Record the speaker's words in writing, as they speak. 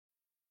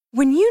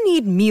When you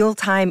need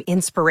mealtime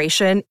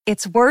inspiration,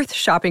 it's worth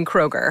shopping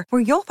Kroger,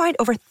 where you'll find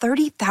over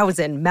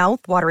 30,000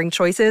 mouth-watering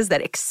choices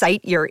that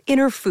excite your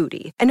inner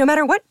foodie. And no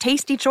matter what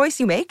tasty choice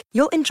you make,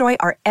 you'll enjoy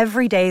our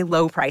everyday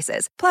low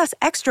prices, plus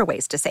extra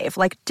ways to save,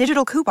 like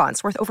digital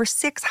coupons worth over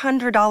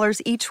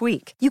 $600 each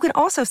week. You can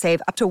also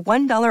save up to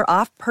 $1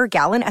 off per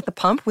gallon at the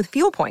pump with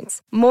fuel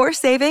points. More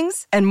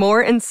savings and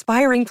more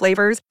inspiring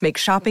flavors make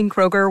shopping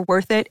Kroger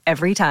worth it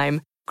every time.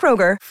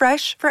 Kroger,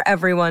 fresh for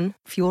everyone.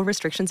 Fuel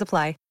restrictions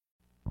apply.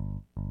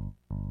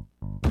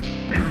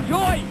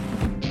 Yoy!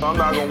 I'm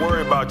not gonna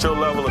worry about your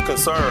level of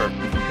concern.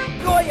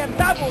 Yoy and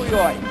double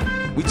yoy!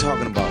 We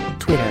talking about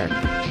Twitter.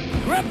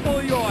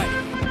 Triple yoy!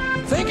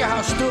 Think of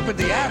how stupid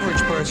the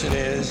average person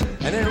is,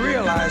 and then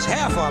realize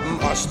half of them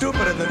are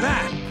stupider than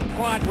that.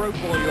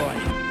 Quadruple yoy!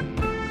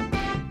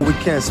 We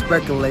can't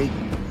speculate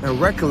and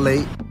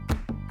recollate.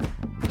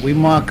 We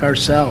mock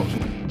ourselves.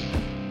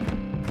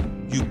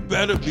 You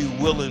better be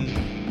willing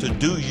to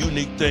do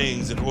unique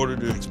things in order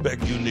to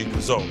expect unique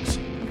results.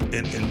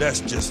 And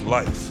that's just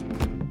life.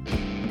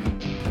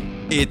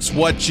 It's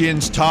what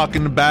Yinz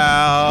talking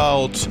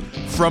about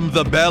from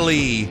the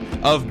belly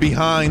of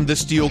Behind the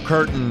Steel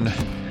Curtain.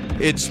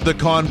 It's the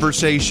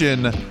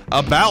conversation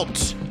about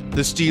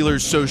the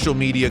Steelers' social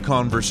media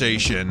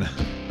conversation.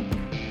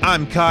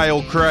 I'm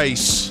Kyle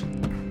Kreis,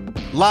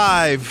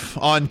 live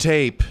on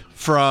tape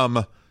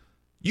from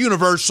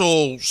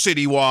Universal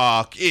City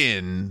Walk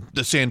in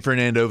the San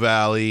Fernando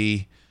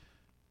Valley.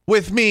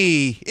 With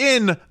me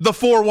in the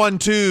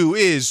 412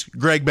 is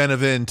Greg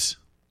Benevent.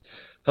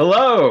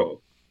 Hello.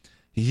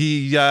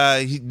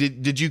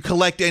 Did you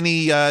collect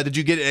any? Did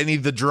you get any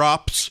of the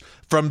drops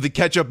from the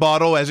ketchup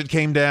bottle as it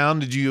came down?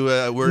 Did you?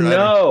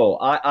 No,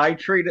 I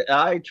treated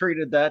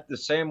that the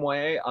same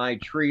way I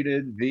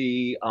treated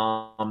the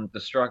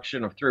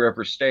destruction of Three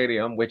Rivers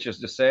Stadium, which is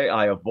to say,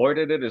 I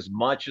avoided it as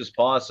much as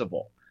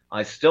possible.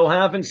 I still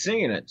haven't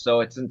seen it, so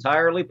it's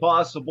entirely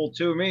possible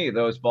to me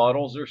those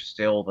bottles are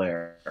still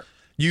there.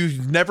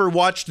 You've never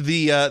watched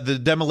the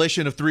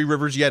demolition of Three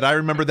Rivers yet? I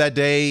remember that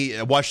day.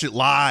 I watched it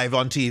live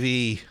on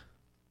TV.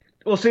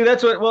 Well, see,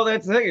 that's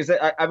the thing is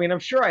that I mean, I'm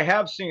sure I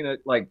have seen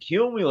it like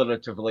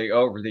cumulatively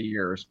over the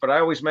years, but I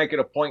always make it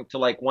a point to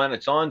like when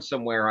it's on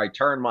somewhere, I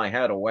turn my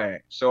head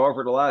away. So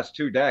over the last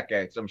 2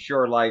 decades, I'm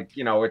sure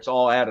it's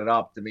all added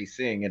up to me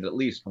seeing it at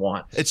least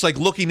once. It's like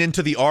looking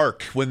into the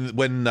Ark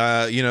when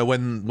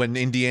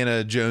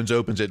Indiana Jones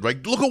opens it.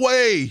 Like, look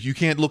away! You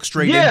can't look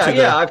straight into.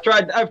 Yeah. I've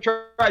tried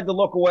to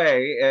look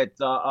away yet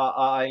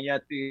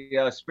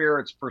the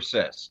spirits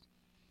persist.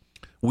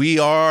 We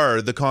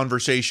are the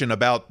conversation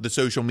about the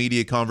social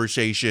media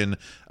conversation,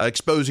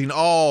 exposing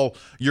all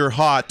your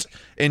hot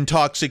and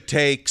toxic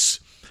takes,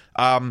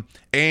 and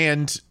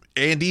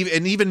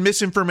even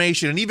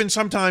misinformation, and even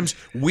sometimes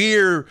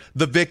we're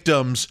the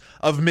victims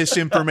of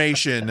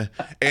misinformation.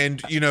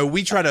 And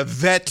we try to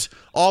vet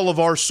all of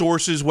our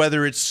sources,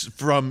 whether it's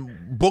from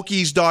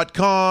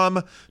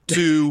bookies.com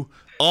to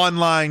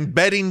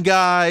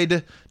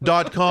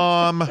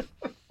onlinebettingguide.com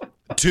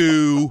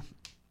to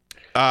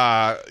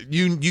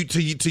you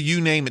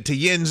name it, to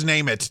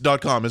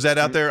yinznameit.com. Is that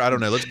out there? I don't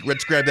know.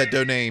 Let's grab that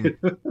domain.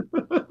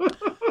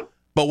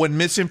 But when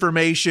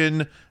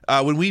misinformation,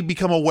 when we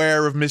become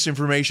aware of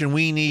misinformation,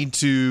 we need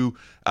to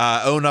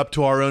own up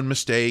to our own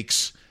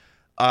mistakes.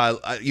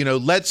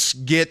 Let's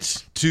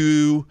get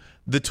to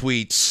the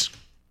tweets.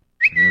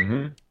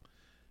 Mm-hmm.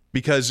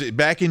 Because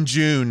back in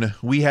June,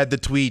 we had the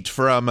tweet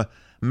from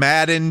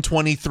Madden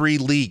 23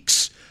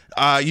 Leaks.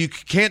 You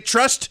can't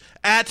trust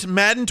at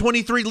Madden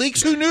 23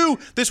 Leaks. Who knew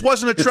this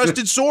wasn't a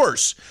trusted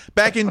source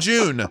back in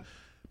June?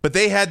 But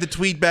they had the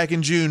tweet back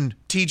in June.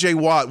 TJ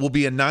Watt will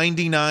be a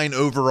 99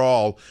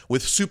 overall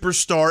with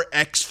Superstar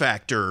X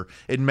Factor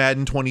in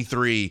Madden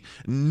 23.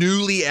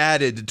 Newly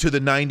added to the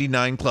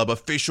 99 club,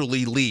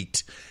 officially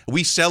leaked.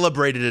 We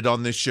celebrated it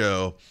on this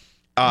show.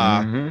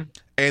 And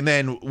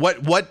then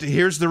what?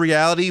 Here's the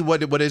reality.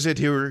 What is it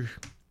here?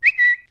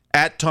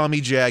 At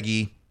Tommy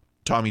Jaggy.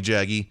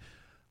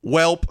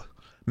 Welp,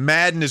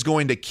 Madden is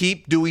going to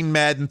keep doing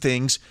Madden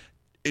things.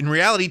 In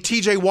reality,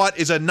 TJ Watt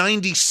is a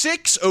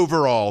 96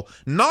 overall,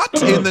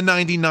 not in the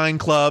 99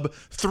 club.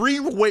 3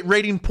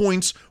 rating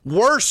points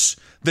worse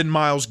than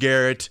Myles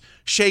Garrett.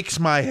 Shakes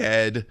my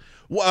head.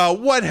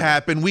 What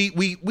happened? We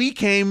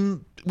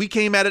came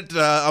at it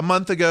a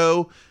month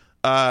ago,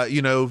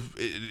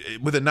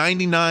 with a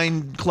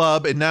 99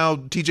 club, and now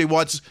TJ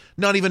Watt's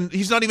not even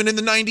in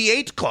the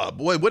 98 club.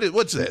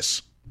 What's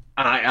this?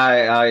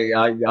 I'm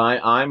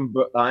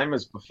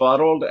as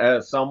befuddled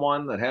as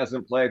someone that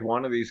hasn't played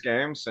one of these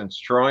games since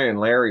Troy and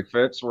Larry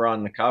Fitz were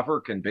on the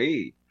cover can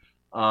be.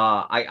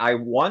 I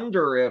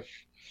wonder if,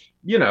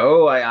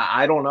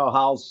 I don't know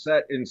how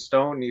set in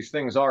stone these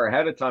things are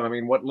ahead of time. I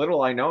mean, what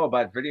little I know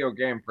about video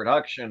game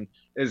production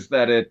is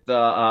that it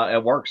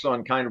works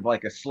on kind of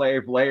like a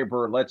slave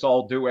labor, let's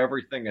all do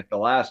everything at the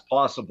last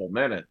possible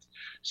minute.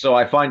 So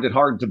I find it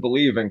hard to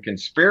believe in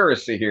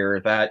conspiracy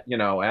here that,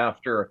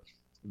 after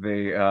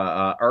the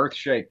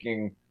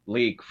earth-shaking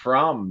leak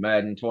from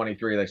Madden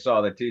 23, they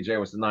saw that TJ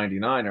was the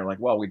 99. They're like,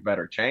 well, we'd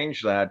better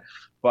change that.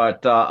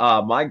 But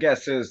my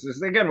guess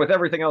is again with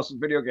everything else in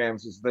video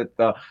games is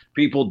that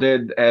people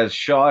did as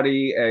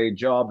shoddy a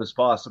job as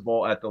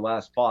possible at the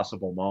last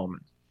possible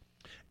moment.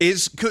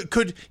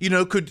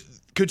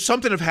 Could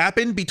something have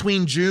happened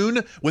between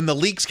June when the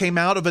leaks came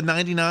out of a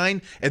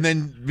 99 and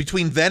then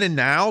between then and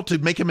now to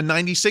make him a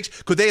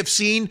 96? Could they have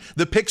seen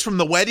the pics from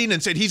the wedding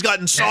and said he's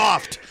gotten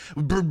soft?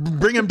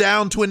 Bring him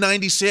down to a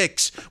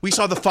 96. We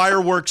saw the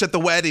fireworks at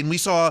the wedding. We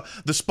saw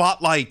the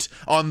spotlight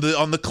on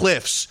the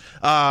cliffs.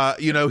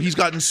 He's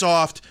gotten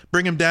soft.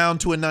 Bring him down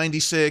to a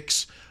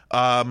 96.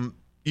 What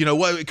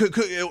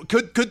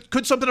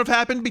could something have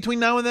happened between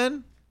now and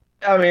then?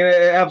 I mean,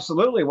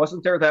 absolutely.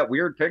 Wasn't there that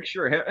weird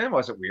picture of him? It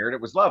wasn't weird.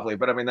 It was lovely.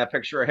 But I mean, that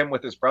picture of him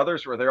with his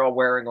brothers where they're all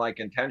wearing like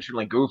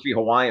intentionally goofy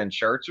Hawaiian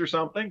shirts or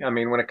something. I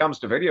mean, when it comes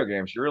to video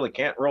games, you really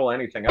can't rule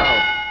anything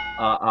out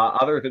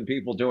other than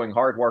people doing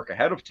hard work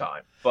ahead of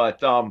time. But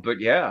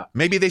yeah.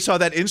 Maybe they saw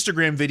that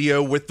Instagram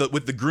video with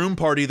the groom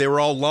party. They were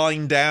all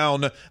lying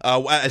down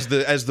as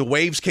the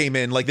waves came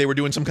in, like they were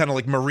doing some kind of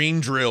like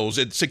marine drills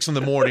at 6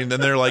 a.m. Then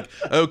they're like,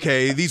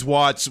 okay, these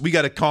watts, we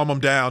got to calm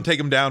them down, take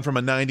them down from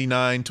a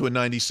 99 to a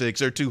 96.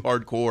 They're too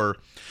hardcore.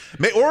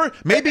 Or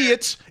maybe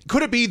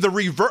could it be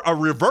a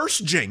reverse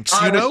jinx?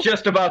 I was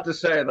just about to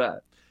say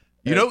that.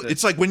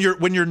 It's like when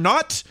you're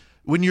not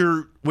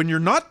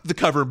the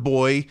cover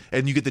boy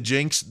and you get the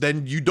jinx,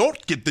 then you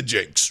don't get the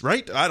jinx,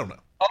 right? I don't know.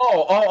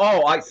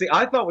 Oh! I see.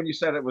 I thought when you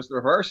said it was the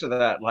reverse of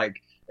that,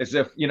 like as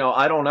if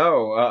I don't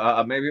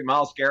know. Maybe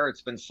Myles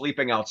Garrett's been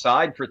sleeping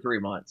outside for 3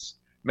 months.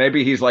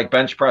 Maybe he's like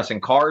bench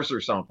pressing cars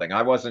or something.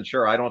 I wasn't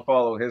sure. I don't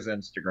follow his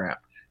Instagram.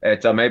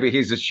 Maybe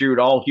he's eschewed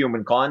all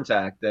human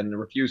contact and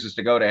refuses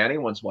to go to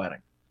anyone's wedding.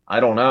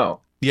 I don't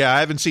know. Yeah, I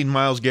haven't seen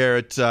Myles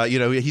Garrett.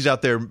 He's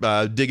out there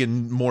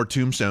digging more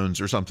tombstones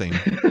or something.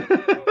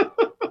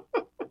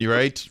 You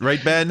right,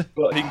 Ben?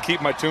 Well, he can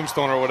keep my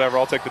tombstone or whatever.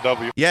 I'll take the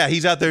W. Yeah,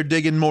 he's out there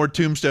digging more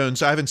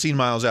tombstones. I haven't seen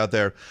Myles out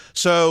there.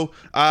 So,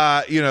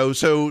 not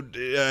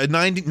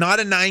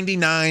a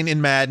 99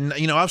 in Madden.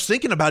 I was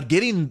thinking about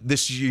getting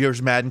this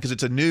year's Madden because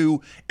it's a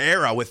new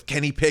era with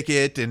Kenny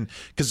Pickett and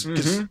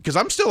because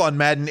I'm still on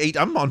Madden 8.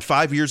 I'm on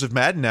 5 years of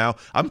Madden now.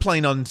 I play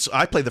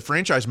the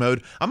franchise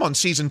mode. I'm on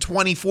season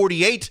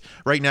 2048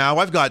 right now.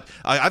 I've got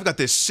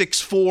this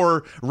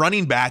 6'4"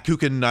 running back who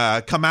can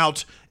come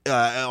out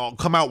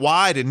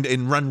wide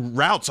and run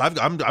routes. I've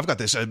got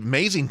this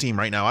amazing team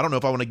right now. I don't know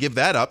if I want to give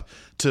that up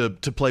to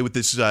play with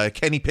this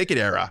Kenny Pickett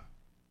era.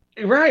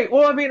 Right.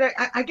 Well, I mean,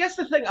 I guess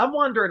the thing I'm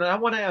wondering, and I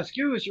want to ask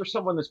you, as you're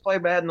someone that's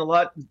played Madden a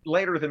lot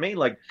later than me,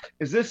 like,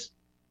 is this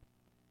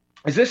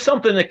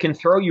something that can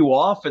throw you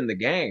off in the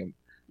game?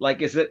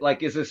 Like, is it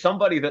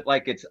somebody that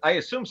like I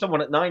assume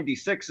someone at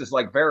 96 is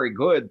like very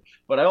good,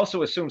 but I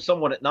also assume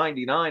someone at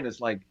 99 is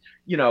like,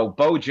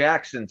 Bo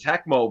Jackson,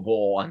 Tecmo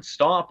Bowl,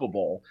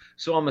 unstoppable.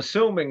 So I'm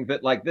assuming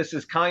that like this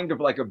is kind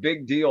of like a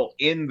big deal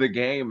in the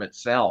game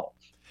itself.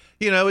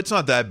 It's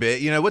not that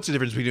big. What's the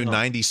difference between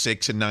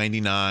 96 and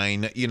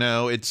 99? You're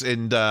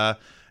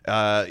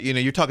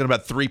talking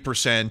about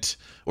 3%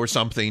 or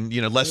something,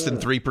 less than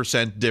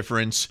 3%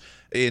 difference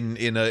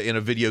in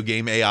a video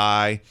game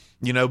AI.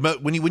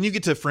 But when you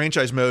get to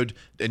franchise mode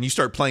and you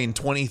start playing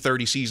 20,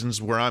 30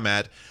 seasons where I'm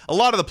at, a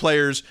lot of the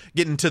players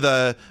get into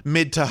the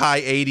mid to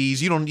high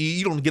 80s. You don't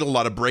get a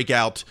lot of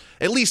breakout,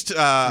 at least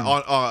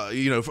on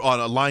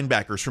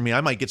linebackers. For me,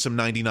 I might get some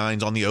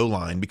 99s on the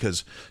O-line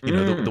because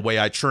the way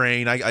I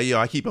train,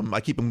 I keep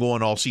them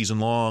going all season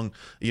long.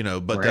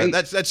 But right.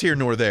 That's here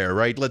nor there,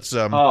 right? Let's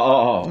okay.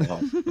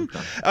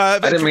 I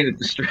didn't mean to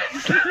distract.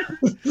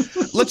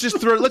 let's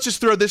just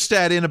throw this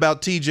stat in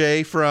about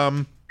TJ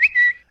from.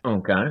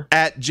 Okay.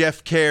 At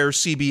Jeff Kerr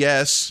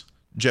CBS,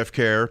 Jeff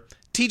Kerr,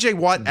 TJ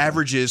Watt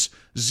averages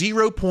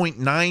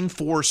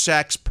 0.94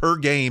 sacks per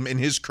game in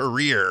his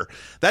career.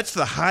 That's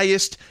the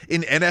highest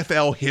in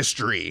NFL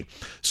history.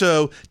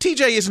 So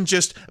TJ isn't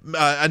just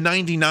a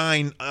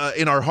 99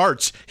 in our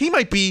hearts. He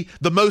might be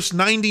the most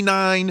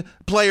 99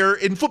 player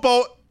in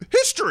football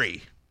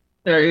history.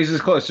 Yeah, he's as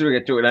close as we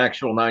get to an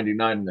actual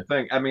 99 in the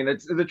thing. I mean,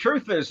 the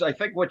truth is, I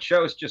think what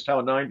shows just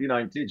how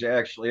 99 TJ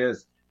actually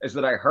is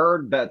that I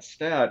heard that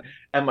stat,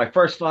 and my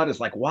first thought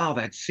is like, wow,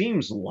 that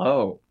seems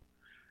low.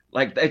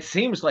 Like, it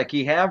seems like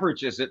he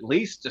averages at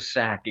least a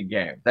sack a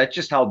game. That's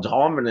just how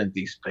dominant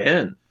he's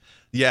been.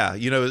 Yeah,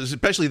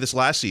 especially this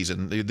last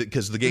season,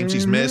 because the games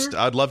he's missed,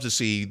 I'd love to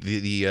see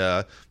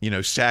the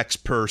sacks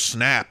per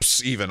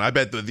snaps. Even I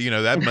bet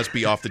that must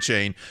be off the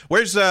chain.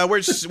 Where's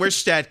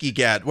Stat Geek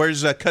at?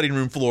 Where's Cutting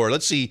Room Floor?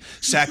 Let's see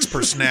sacks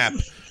per snap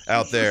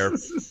out there.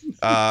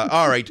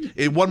 All right,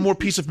 one more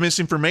piece of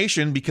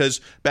misinformation,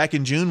 because back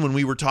in June when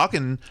we were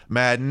talking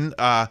Madden,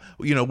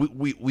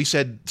 we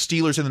said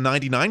Steelers in the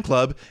 99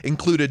 club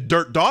included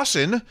Dirk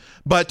Dawson,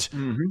 but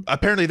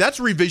apparently that's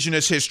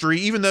revisionist history,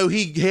 even though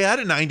he had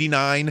a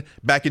 99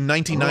 back in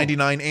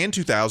 1999 and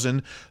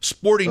 2000.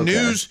 Sporting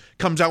News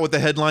comes out with the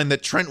headline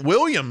that Trent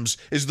Williams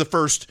is the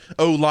first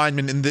O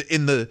lineman in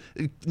the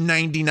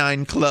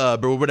 99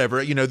 club or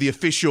whatever, the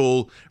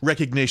official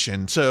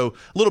recognition. So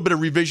a little bit of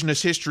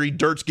revisionist history.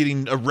 Dirk's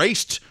getting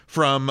erased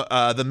from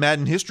the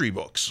Madden history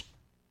books.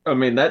 I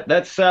mean,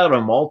 that's sad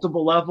on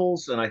multiple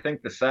levels, and I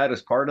think the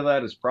saddest part of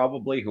that is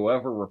probably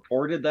whoever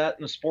reported that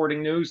in the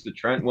sporting news, that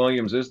Trent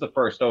Williams is the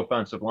first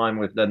offensive line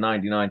with the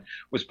 99,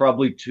 was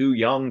probably too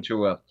young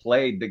to have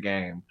played the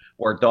game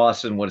where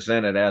Dawson was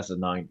in it as a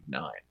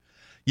 99.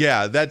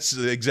 Yeah, that's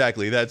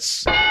exactly.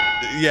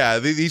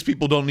 These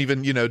people don't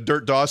even,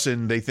 Dirt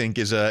Dawson, they think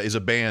is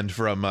a band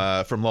from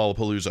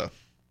Lollapalooza.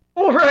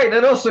 Well, right,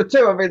 and also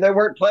too, I mean, they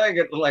weren't playing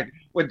it like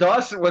when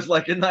Dawson was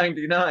like in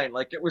 '99,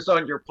 like it was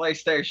on your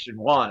PlayStation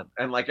 1,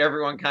 and like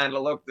everyone kind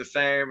of looked the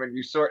same, and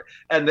you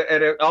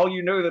all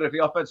you knew that if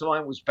the offensive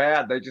line was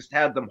bad, they just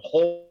had them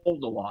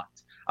hold a lot.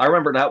 I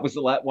remember that was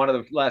one of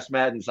the last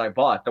Maddens I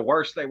bought. The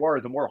worse they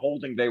were, the more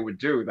holding they would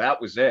do. That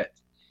was it.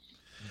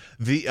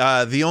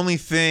 The only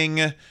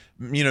thing,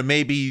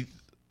 maybe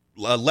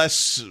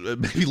less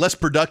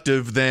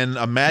productive than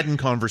a Madden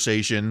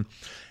conversation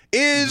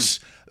is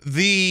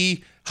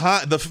the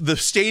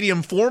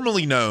stadium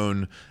formerly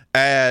known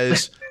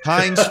as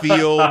Heinz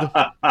Field.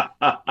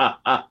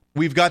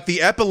 We've got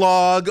the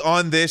epilogue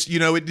on this.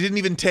 It didn't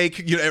even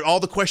take, all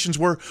the questions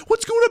were,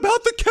 what's going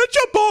about the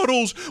ketchup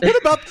bottles? What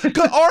about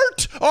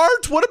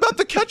Art, what about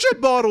the ketchup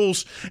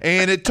bottles?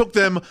 And it took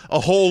them a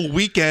whole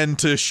weekend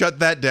to shut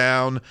that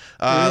down.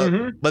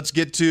 Let's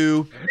get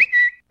to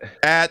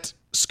at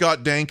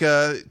Scott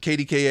Danka,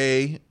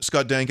 KDKA,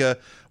 Scott Danka.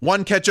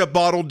 One ketchup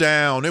bottle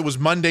down. It was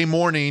Monday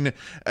morning,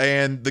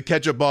 and the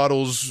ketchup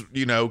bottles,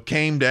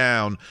 came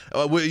down.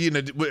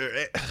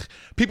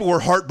 People were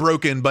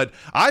heartbroken, but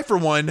I, for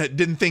one,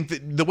 didn't think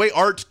that the way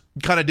Art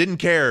kind of didn't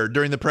care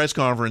during the press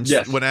conference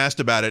when asked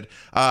about it.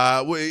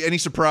 Any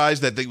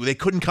surprise that they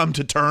couldn't come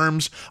to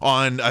terms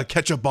on a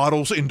ketchup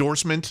bottles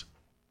endorsement?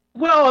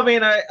 Well, I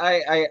mean,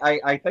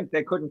 I think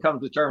they couldn't come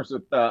to terms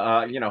with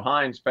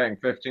Heinz paying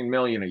 $15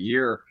 million a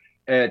year.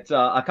 It's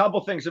a couple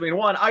things. I mean,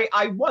 one,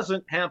 I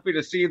wasn't happy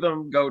to see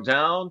them go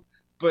down,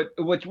 but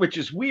which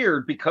is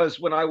weird because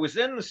when I was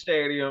in the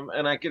stadium,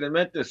 and I can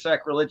admit this,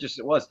 sacrilegious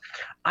it was,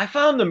 I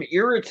found them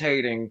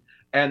irritating,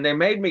 and they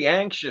made me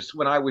anxious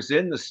when I was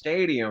in the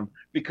stadium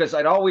because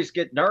I'd always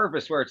get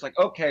nervous where it's like,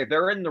 okay,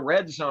 they're in the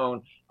red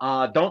zone,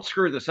 don't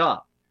screw this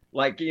up.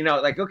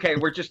 Okay,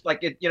 we're just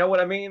like, you know what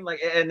I mean? Like,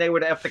 and they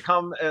would have to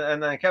come,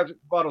 and the ketchup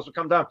bottles would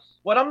come down.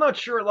 What I'm not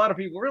sure a lot of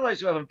people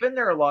realize who haven't been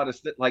there a lot is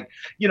that,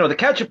 the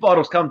ketchup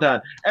bottles come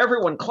down,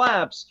 everyone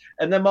claps,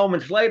 and then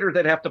moments later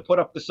they'd have to put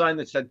up the sign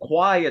that said,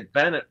 "Quiet,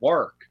 Ben at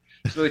work,"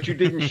 so that you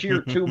didn't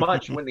cheer too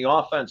much when the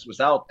offense was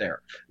out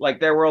there.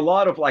 Like, there were a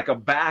lot of a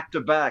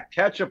back-to-back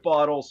ketchup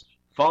bottles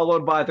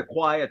followed by the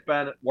quiet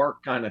Ben at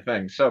work kind of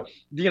thing. So,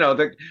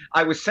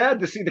 I was sad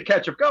to see the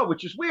ketchup go,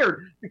 which is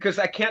weird because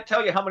I can't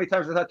tell you how many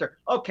times I thought there,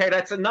 okay,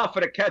 that's enough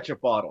of the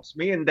ketchup bottles.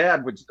 Me and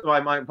Dad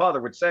my father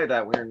would say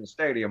that when we were in the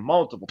stadium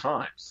multiple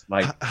times.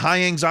 Like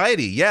high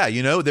anxiety. Yeah.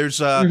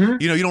 There's,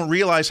 you don't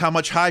realize how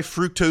much high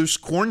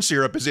fructose corn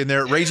syrup is in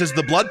there. It raises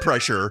the blood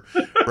pressure,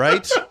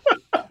 right?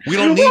 We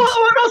don't need. Well,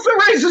 it also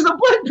raises the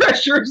blood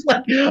pressure. It's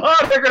like,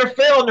 oh, they're going to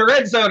fail in the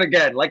red zone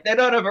again. Like, they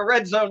don't have a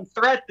red zone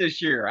threat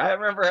this year. I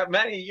remember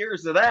many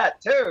years of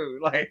that too.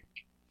 Like,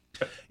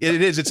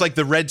 it is. It's like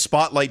the red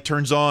spotlight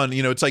turns on.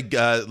 It's like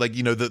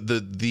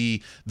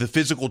the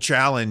physical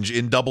challenge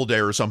in Double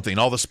Dare or something.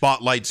 All the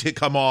spotlights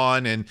come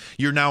on, and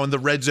you're now in the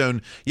red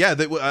zone. Yeah,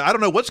 I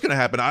don't know what's going to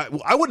happen.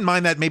 I wouldn't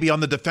mind that maybe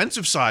on the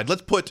defensive side.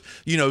 Let's put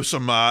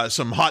some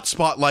hot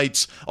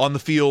spotlights on the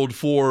field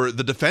for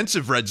the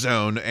defensive red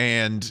zone,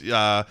 and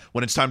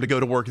when it's time to go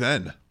to work,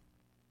 then.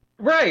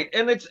 Right,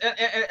 and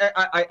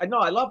I know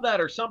I love that,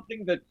 or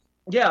something that.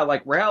 Yeah,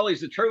 like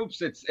rallies the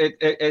troops. It's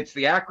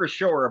the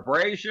Acroshore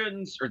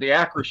abrasions or the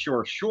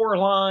Acroshore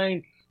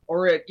shoreline,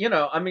 or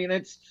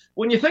it's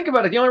when you think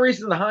about it, the only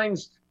reason the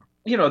Heinz,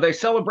 they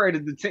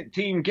celebrated the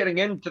team getting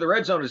into the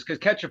red zone is because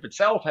ketchup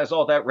itself has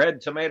all that red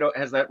tomato,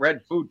 has that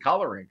red food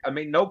coloring. I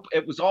mean, nope,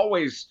 it was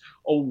always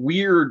a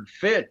weird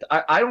fit.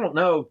 I don't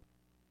know.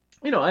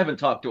 I haven't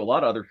talked to a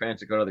lot of other fans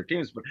that go to other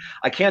teams, but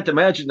I can't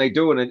imagine they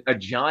doing a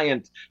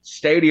giant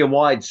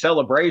stadium-wide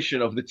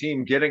celebration of the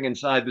team getting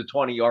inside the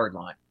 20-yard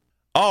line.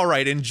 All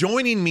right, and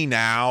joining me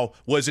now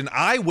was an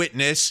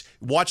eyewitness,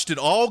 watched it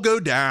all go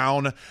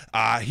down.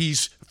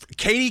 He's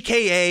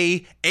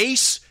KDKA,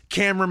 ace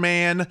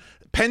cameraman,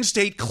 Penn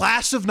State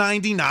class of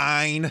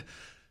 99.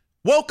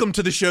 Welcome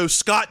to the show,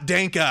 Scott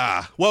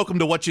Danka. Welcome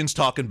to What Yinz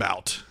Talkin'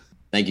 Bout.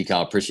 Thank you,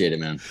 Kyle. Appreciate it,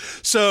 man.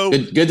 So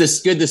good to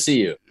see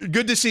you.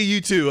 Good to see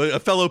you too, a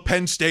fellow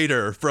Penn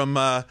Stater from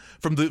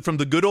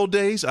the good old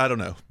days. I don't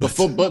know.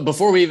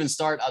 Before we even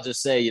start, I'll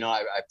just say,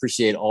 I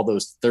appreciate all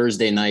those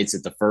Thursday nights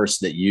at the First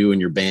that you and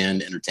your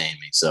band entertain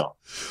me. So,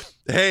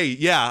 hey,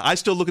 yeah, I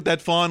still look at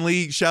that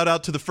fondly. Shout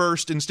out to the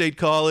First in State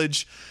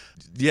College.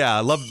 Yeah,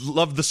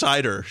 love the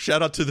cider.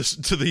 Shout out to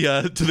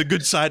the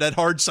good side, that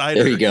hard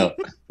cider. There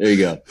you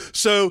go.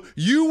 So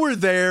you were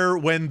there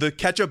when the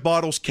ketchup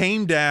bottles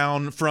came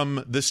down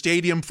from the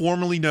stadium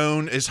formerly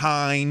known as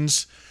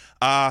Heinz.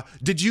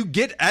 Did you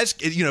get, as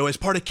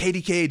part of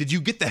KDK, did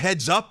you get the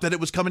heads up that it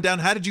was coming down?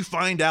 How did you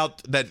find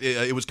out that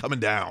it was coming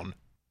down?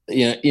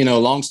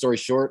 long story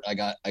short, I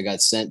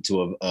got sent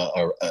to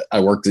I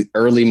worked the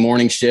early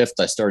morning shift.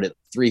 I started at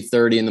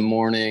 3:30 in the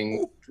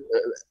morning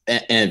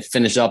and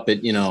finish up at,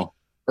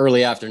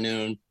 early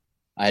afternoon.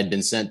 I had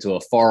been sent to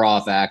a far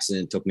off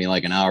accident. It took me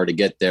like an hour to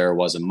get there. It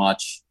wasn't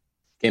much.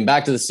 Came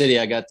back to the city.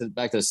 I got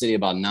back to the city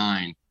about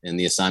 9, and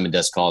the assignment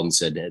desk called and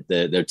said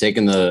they're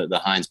taking the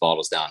Yinz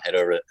bottles down. Head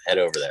over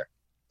there.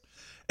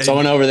 And so I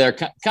went over there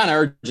kind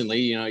of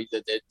urgently.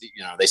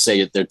 They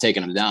say they're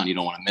taking them down. You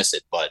don't want to miss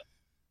it, but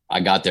I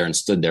got there and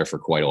stood there for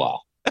quite a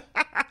while.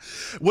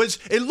 Was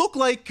it looked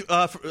like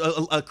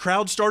a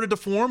crowd started to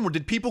form, or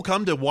did people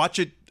come to watch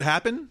it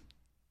happen?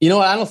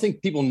 I don't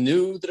think people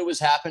knew that it was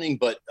happening,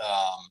 but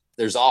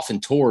there's often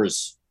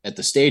tours at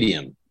the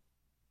stadium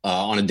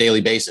on a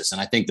daily basis.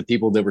 And I think the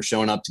people that were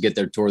showing up to get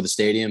their tour of the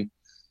stadium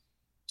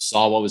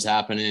saw what was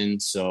happening.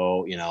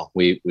 So,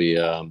 we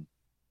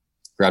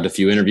grabbed a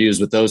few interviews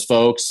with those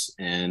folks,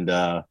 and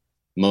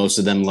most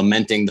of them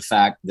lamenting the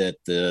fact that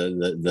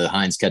the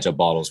Yinz ketchup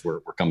bottles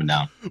were coming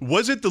down.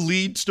 Was it the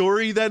lead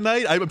story that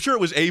night? I'm sure it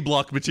was A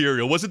block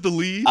material. Was it the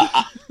lead?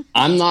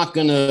 I'm not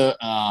going to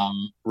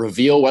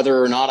reveal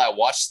whether or not I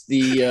watched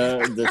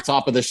the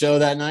top of the show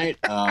that night.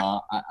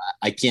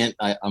 I can't.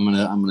 I'm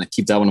gonna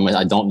keep that one in my.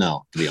 I don't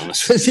know, to be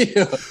honest with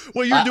you.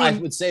 Well, I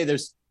would say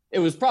it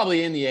was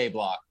probably in the A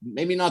block,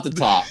 maybe not the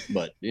top,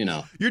 but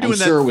I'm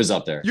sure it was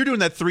up there. You're doing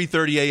that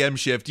 3:30 a.m.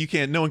 shift.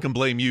 No one can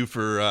blame you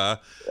for.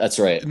 That's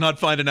right. Not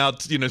finding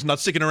out, not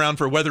sticking around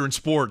for weather and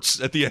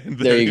sports at the end.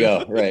 There you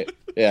go. Right.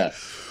 Yeah.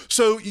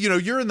 So,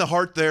 you're in the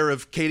heart there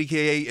of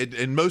KDKA,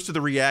 and most of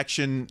the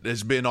reaction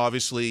has been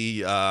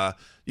obviously,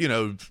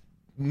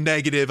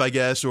 negative, I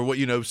guess, or what,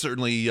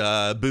 certainly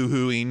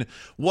boo-hooing.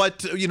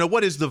 What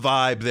is the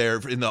vibe there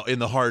in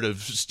the heart of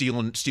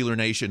Steeler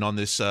Nation on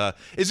this?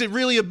 Is it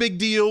really a big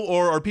deal,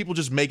 or are people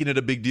just making it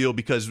a big deal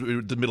because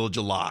we're the middle of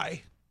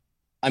July?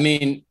 I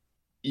mean,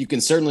 you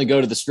can certainly go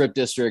to the Strip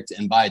District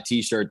and buy a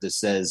T-shirt that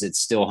says it's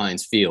still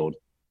Heinz Field.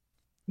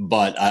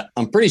 But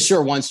I'm pretty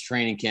sure once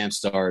training camp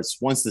starts,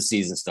 once the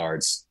season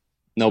starts,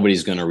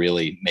 nobody's going to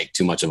really make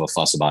too much of a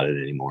fuss about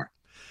it anymore.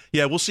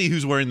 Yeah, we'll see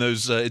who's wearing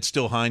those It's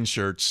Still Heinz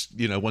shirts,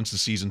 once the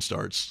season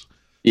starts.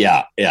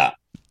 Yeah.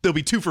 They'll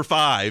be 2 for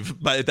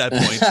 $5 at that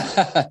point.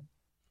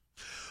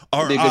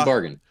 It'll be a good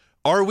bargain.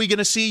 Are we going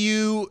to see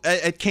you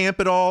at camp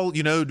at all?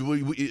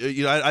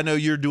 I know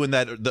you're doing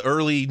the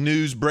early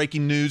news,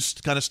 breaking news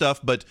kind of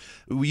stuff, but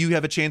will you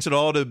have a chance at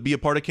all to be a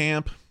part of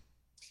camp?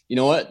 You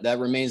know what? That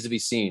remains to be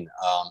seen.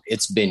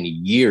 It's been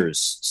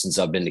years since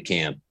I've been to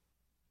camp.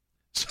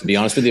 To be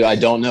honest with you, I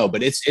don't know,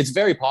 but it's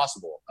very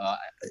possible.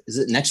 Is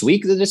it next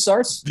week that it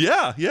starts?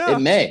 Yeah. It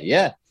may,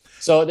 yeah.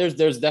 So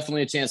there's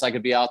definitely a chance I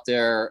could be out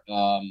there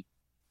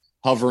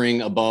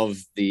hovering above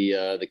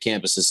the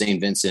campus of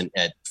St. Vincent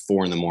at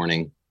 4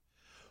 a.m.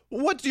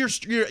 What's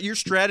your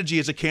strategy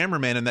as a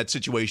cameraman in that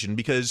situation?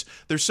 Because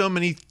there's so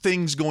many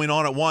things going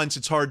on at once,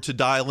 it's hard to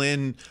dial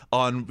in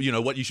on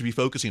what you should be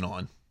focusing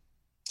on.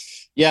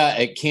 Yeah,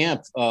 at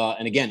camp,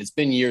 and again, it's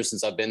been years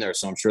since I've been there,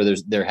 so I'm sure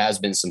there has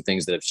been some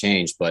things that have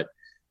changed, but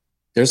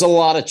there's a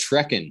lot of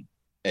trekking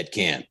at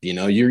camp.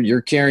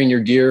 You're carrying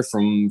your gear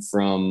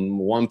from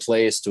one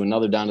place to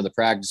another down to the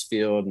practice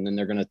field, and then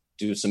they're going to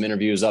do some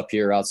interviews up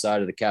here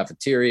outside of the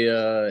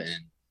cafeteria,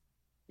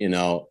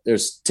 and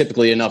there's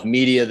typically enough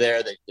media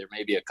there that there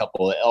may be a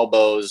couple of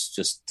elbows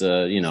just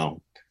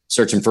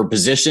searching for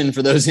position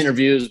for those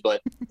interviews,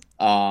 but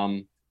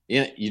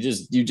you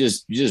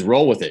just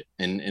roll with it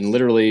and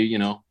literally,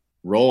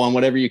 roll on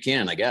whatever you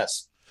can, I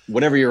guess,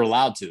 whatever you're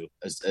allowed to,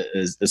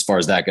 as far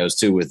as that goes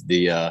too, with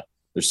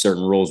there's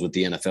certain rules with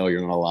the NFL.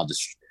 You're not allowed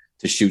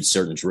to shoot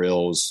certain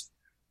drills.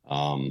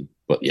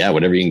 But yeah,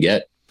 whatever you can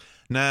get.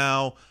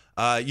 Now,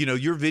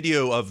 your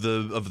video of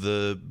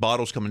the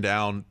bottles coming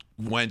down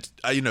went,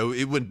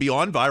 it went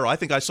beyond viral. I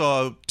think I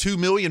saw 2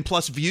 million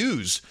plus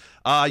views.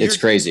 It's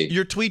crazy.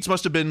 Your tweets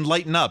must have been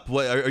lighting up.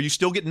 Are you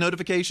still getting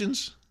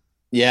notifications?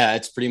 Yeah,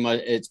 it's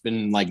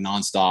been like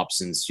nonstop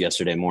since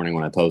yesterday morning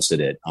when I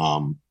posted it.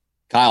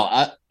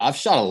 Kyle, I've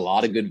shot a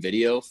lot of good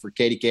video for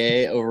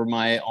KDKA over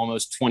my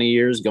almost 20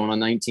 years, going on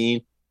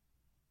 19.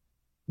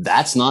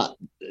 This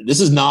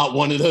is not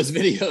one of those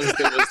videos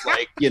that was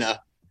like,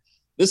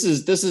 this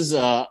is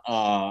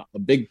a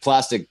big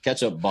plastic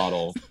ketchup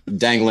bottle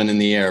dangling in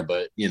the air,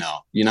 but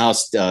how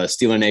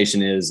Steeler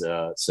Nation is,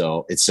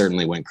 so it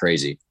certainly went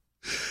crazy.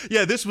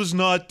 Yeah, this was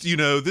not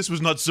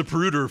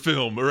Zapruder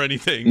film or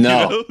anything.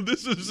 No,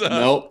 this is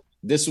nope.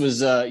 This was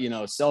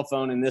cell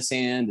phone in this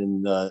hand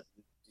and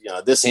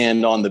this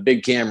hand on the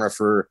big camera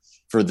for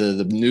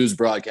the news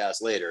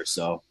broadcast later.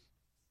 So,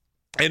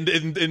 and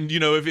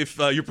if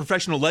your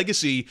professional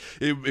legacy,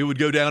 it would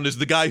go down as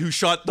the guy who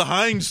shot the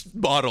Heinz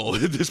bottle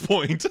at this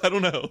point. I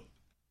don't know.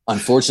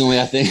 Unfortunately,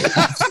 I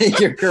think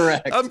you're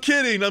correct. I'm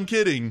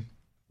kidding.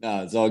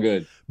 No, it's all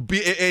good.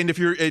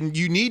 And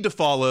you need to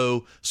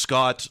follow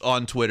Scott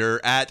on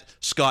Twitter at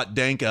Scott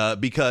Danka,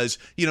 because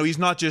he's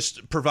not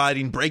just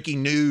providing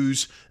breaking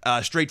news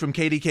straight from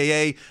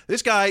KDKA.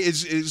 This guy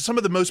is some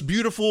of the most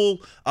beautiful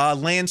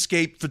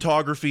landscape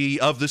photography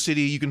of the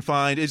city you can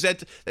find.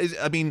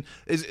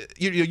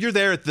 You're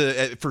there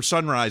for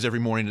sunrise every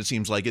morning, it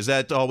seems like. Is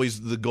that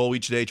always the goal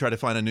each day? Try to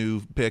find a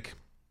new pic?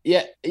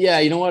 Yeah.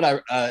 You know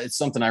what? It's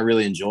something I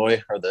really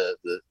enjoy, are the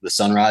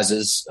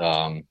sunrises.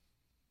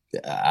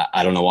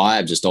 I don't know why.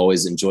 I've just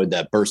always enjoyed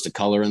that burst of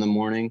color in the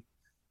morning.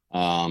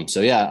 I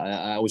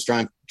always try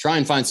and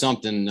find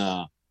something.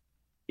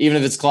 Even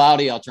if it's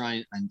cloudy, I'll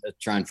try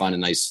and find a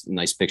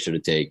nice picture to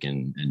take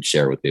and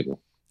share with people.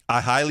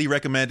 I highly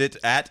recommend it.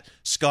 At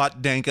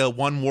Scott Danka,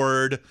 one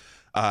word,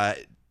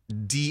 Danka.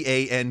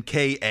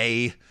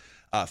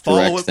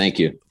 Correct. Thank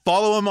you.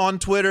 Follow him on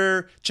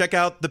Twitter. Check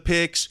out the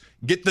pics.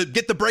 Get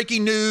the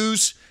breaking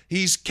news.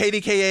 He's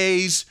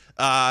KDKA's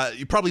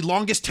probably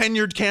longest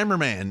tenured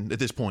cameraman at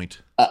this point.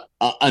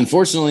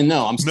 Unfortunately,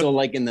 no. I'm still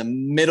in the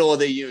middle of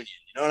the union.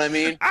 You know what I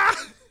mean?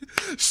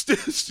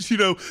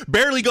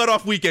 Barely got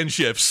off weekend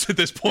shifts at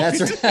this point.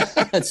 That's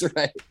right. That's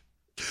right.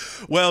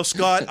 Well,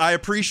 Scott, I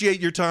appreciate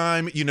your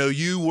time. You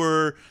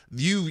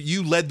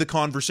led the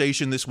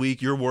conversation this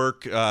week. Your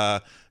work,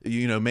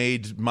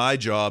 made my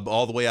job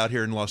all the way out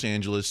here in Los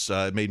Angeles.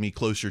 Made me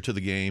closer to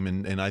the game,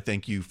 and I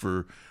thank you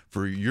for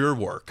your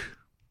work.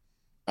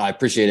 I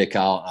appreciate it,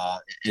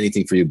 Kyle.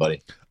 Anything for you,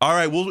 buddy. All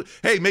right. Well,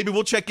 hey, maybe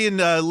we'll check in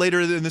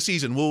later in the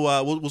season.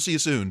 We'll see you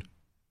soon.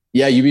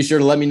 Yeah, you be sure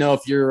to let me know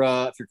if you're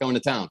coming to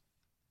town.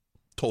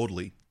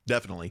 Totally,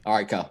 definitely. All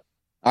right, Kyle.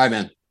 All right,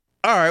 man.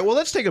 All right, well,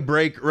 let's take a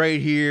break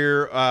right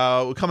here.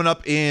 Coming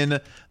up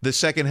in the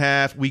second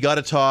half, we got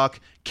to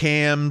talk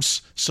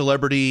Cam's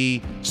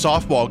celebrity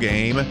softball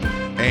game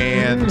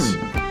and,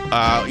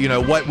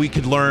 what we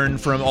could learn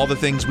from all the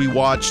things we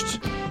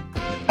watched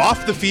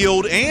off the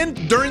field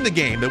and during the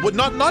game.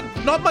 Not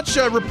much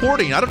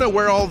reporting. I don't know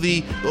where all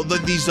these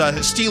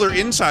Steeler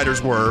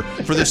insiders were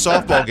for this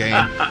softball game.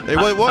 It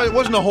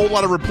wasn't a whole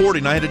lot of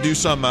reporting. I had to do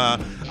some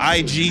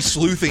IG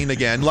sleuthing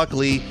again.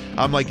 Luckily,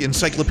 I'm like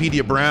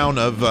Encyclopedia Brown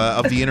of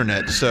the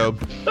internet. So,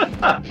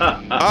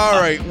 all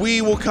right,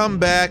 we will come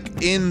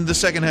back in the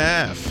second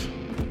half.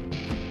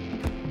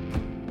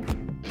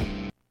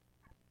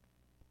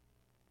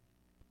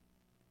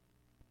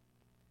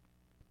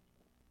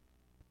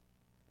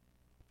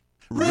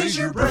 Raise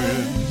your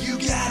brand, you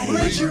got it.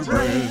 Raise your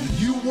brand,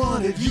 you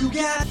want it. You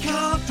got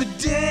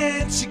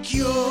confident,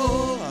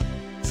 secure.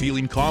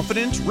 Feeling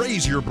confident?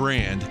 Raise your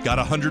brand. Got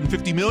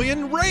 150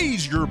 million?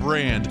 Raise your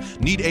brand.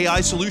 Need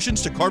AI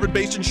solutions to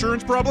carbon-based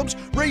insurance problems?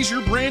 Raise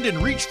your brand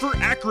and reach for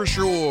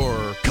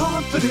Acrisure.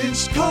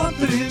 Confidence,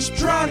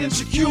 tried and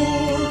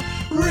secure.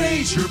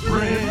 Raise your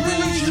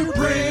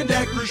brand,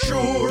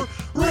 Acrisure.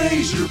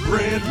 Raise your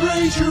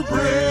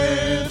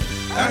brand,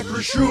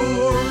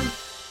 Acrisure.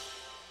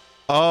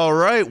 All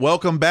right,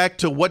 welcome back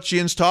to What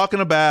Yinz Talking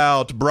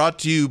About, brought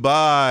to you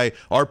by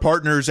our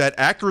partners at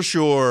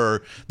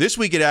Acrisure. This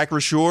week at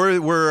Acrisure,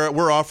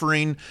 we're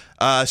offering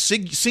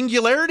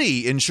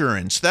singularity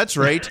insurance. That's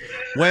right.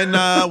 When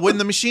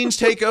the machines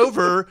take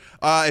over,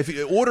 if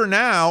you order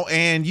now,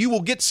 and you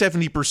will get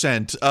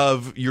 70%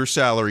 of your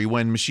salary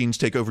when machines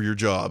take over your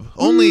job.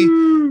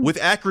 Only with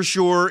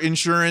Acrisure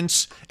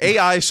Insurance,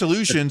 AI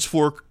solutions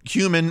for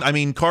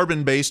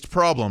carbon-based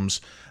problems.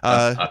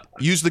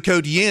 Use the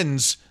code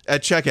Yinz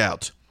at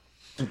checkout.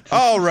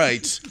 All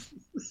right.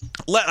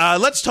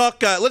 Let's talk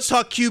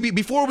QB.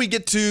 Before we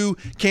get to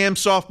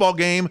Cam's softball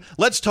game,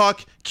 let's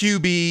talk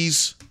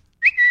QBs.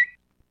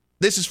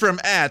 This is from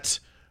at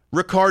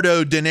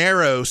Ricardo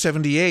Dinero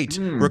 78.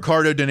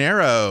 Ricardo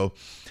Dinero.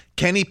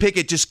 Kenny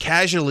Pickett just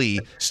casually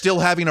still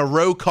having a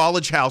row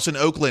college house in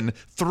Oakland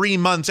 3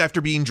 months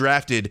after being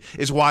drafted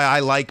is why I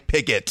like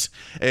Pickett.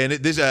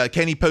 And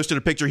Kenny posted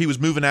a picture. He was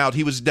moving out.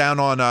 He was down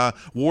on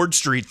Ward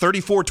Street,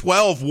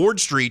 3412 Ward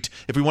Street,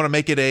 if we want to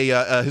make it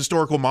a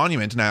historical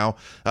monument now.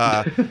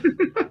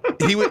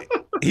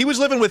 He was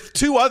living with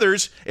two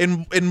others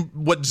in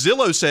what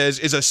Zillow says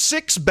is a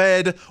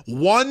 6-bed,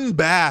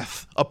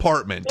 1-bath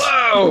apartment.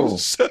 Whoa!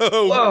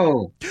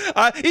 So,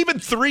 even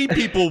 3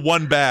 people,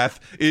 1 bath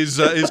is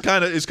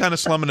kind of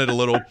slumming it a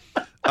little.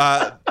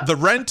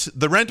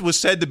 The rent was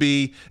said to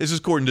be, this is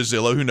according to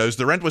Zillow, who knows,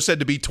 the rent was said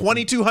to be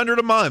 $2,200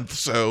 a month.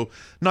 So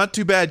not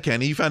too bad,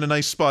 Kenny. You found a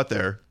nice spot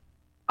there.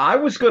 I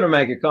was going to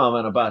make a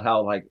comment about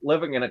how,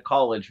 living in a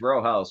college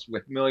row house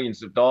with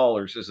millions of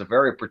dollars is a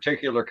very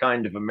particular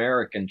kind of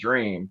American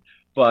dream.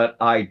 But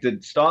I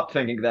did stop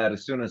thinking that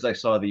as soon as I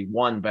saw the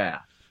 1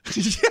 bath. Yeah,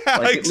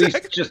 exactly. At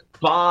least just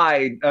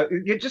buy,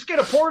 you just get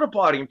a porta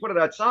potty and put it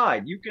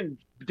outside. You can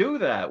do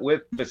that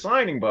with the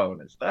signing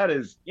bonus. That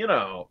is,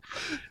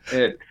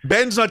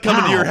 Ben's not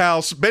coming to your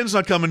house. Ben's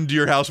not coming to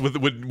your house with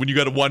when you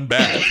got a 1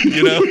 bath,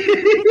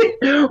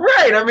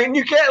 Right. I mean,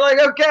 you can't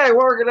okay,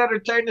 we're going to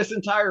entertain this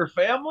entire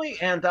family.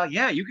 And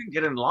you can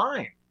get in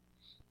line.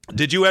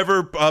 Did you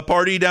ever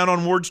party down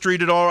on Ward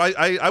Street at all?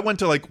 I went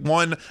to like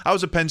one. I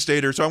was a Penn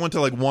Stater, so I went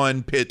to like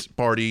one Pitt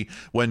party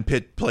when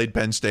Pitt played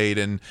Penn State,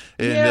 and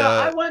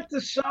I went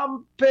to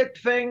some Pitt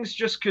things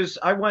just because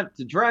I went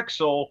to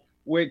Drexel,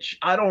 which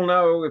I don't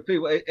know if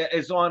people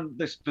is on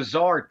this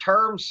bizarre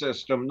term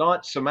system,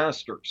 not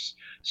semesters.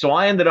 So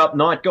I ended up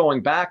not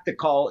going back to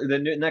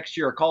the next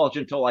year of college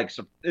until like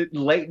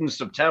late in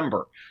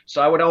September.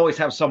 So I would always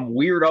have some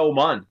weirdo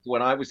month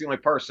when I was the only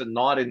person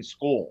not in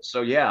school.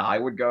 So yeah, I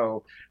would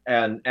go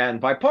and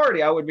by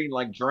party I would mean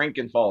like drink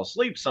and fall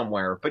asleep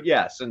somewhere. But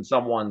yes, in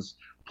someone's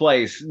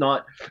place.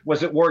 Not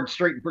was it Ward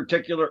Street in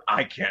particular?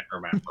 I can't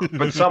remember,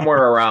 but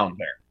somewhere around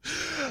there.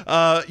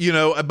 But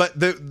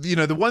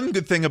the one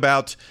good thing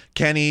about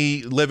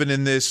Kenny living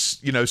in this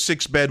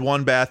 6-bed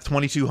 1-bath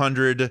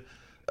 $2,200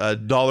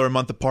 a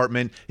month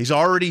apartment, he's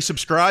already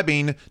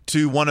subscribing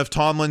to one of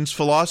Tomlin's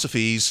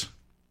philosophies.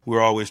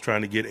 We're always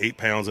trying to get 8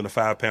 pounds in a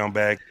 5-pound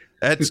bag.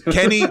 That's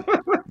Kenny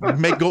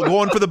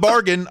going for the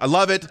bargain. I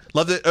love it.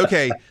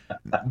 Okay,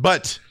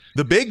 but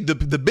the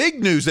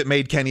big news that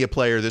made Kenny a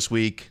player this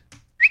week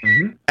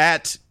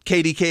at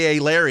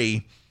KDKA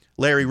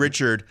Larry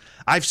Richard.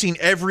 I've seen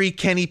every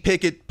Kenny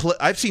Pickett.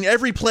 I've seen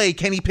every play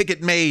Kenny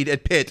Pickett made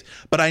at Pitt,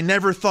 but I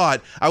never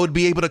thought I would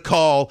be able to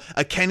call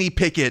a Kenny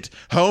Pickett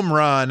home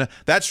run.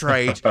 That's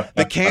right,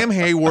 the Cam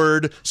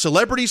Hayward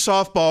celebrity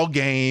softball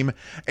game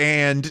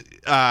and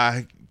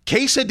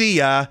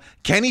quesadilla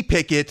Kenny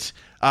Pickett.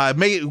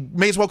 May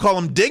as well call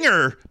him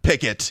Dinger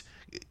Pickett.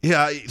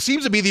 Yeah,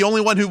 seems to be the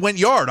only one who went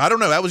yard. I don't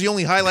know. That was the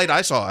only highlight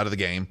I saw out of the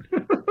game.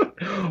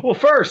 Well,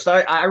 first,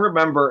 I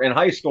remember in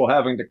high school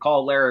having to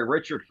call Larry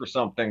Richard for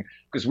something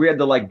because we had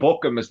to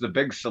book him as the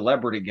big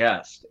celebrity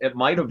guest. It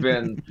might have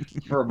been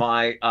for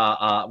my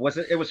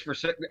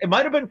it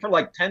might have been for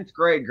 10th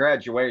grade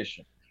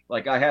graduation.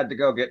 I had to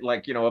go get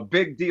a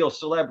big deal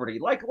celebrity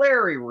like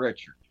Larry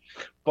Richard.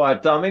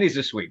 But and he's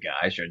a sweet guy,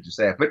 I should just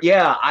say. But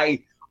yeah, I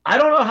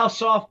don't know how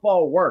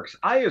softball works.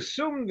 I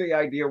assume the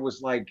idea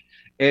was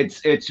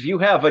it's if you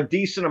have a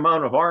decent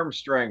amount of arm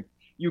strength,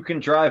 you can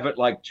drive it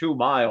 2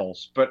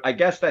 miles, but I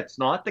guess that's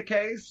not the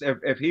case.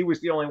 If he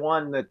was the only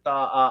one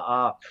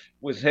that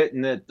was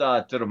hitting it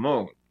to the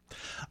moon,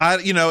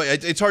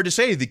 it's hard to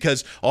say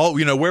because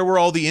where were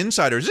all the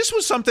insiders? This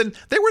was something.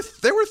 There were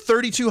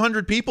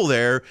 3,200 people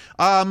there,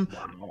 and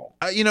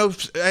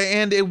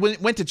it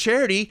went to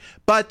charity,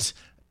 but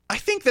I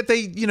think that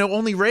they,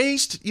 only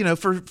raised,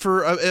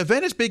 for an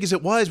event as big as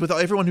it was with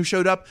everyone who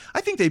showed up,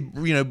 I think they,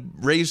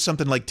 raised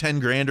something like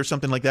 10 grand or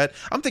something like that.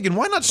 I'm thinking,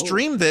 why not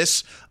stream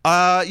this,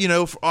 for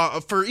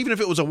even if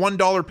it was a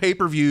 $1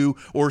 pay-per-view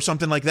or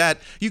something like that,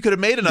 you could have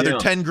made another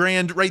 10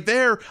 grand right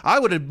there. I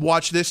would have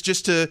watched this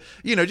just to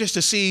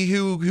see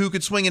who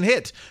could swing and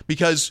hit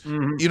because,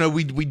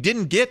 we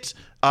didn't get,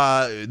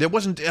 there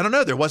wasn't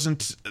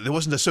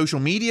a social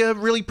media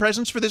really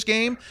presence for this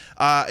game.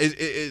 A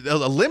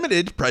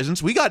limited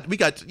presence. I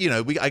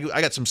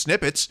got some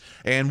snippets,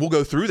 and we'll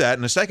go through that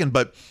in a second.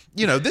 But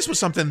this was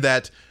something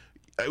that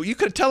you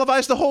could have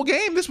televised the whole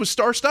game. This was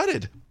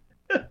star-studded.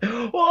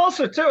 Well,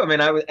 also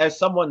too, as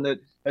someone that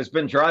has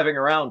been driving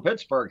around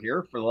Pittsburgh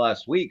here for the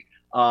last week,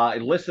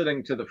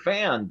 listening to the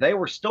Fan, they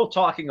were still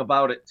talking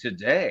about it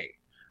today.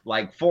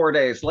 4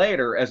 days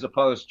later, as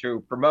opposed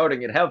to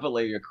promoting it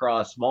heavily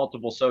across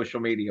multiple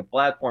social media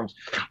platforms.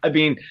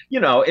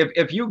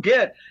 If you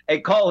get a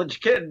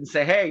college kid and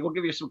say, hey, we'll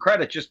give you some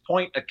credit, just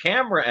point a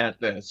camera at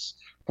this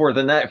for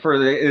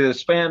the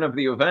span of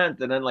the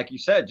event, and then, like you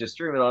said, just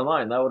stream it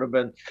online, that would have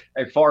been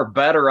a far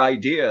better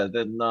idea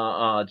than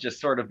just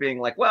sort of being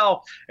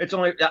well, it's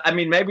only,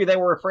 maybe they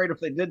were afraid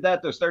if they did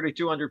that, those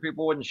 3,200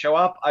 people wouldn't show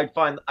up. I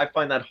find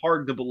that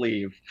hard to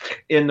believe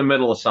in the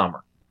middle of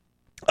summer.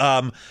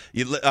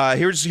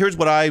 Here's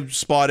what I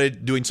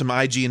spotted doing some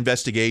IG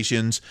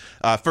investigations.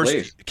 First,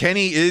 please.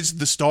 Kenny is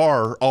the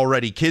star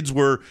already. Kids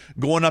were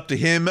going up to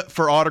him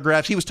for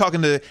autographs. He was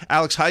talking to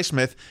Alex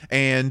Highsmith,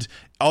 and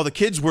all the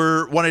kids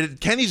wanted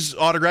Kenny's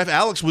autograph.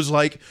 Alex was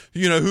like,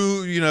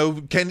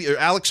 Kenny, or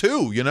Alex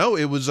who?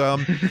 It was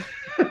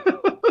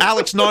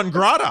Alex non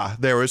grata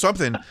there or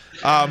something.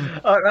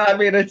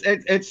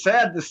 It's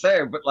sad to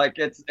say, but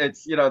it's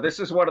this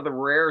is one of the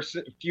rare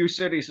few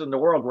cities in the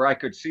world where I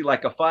could see a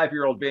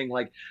 5-year-old being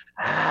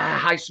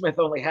Highsmith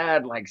only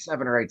had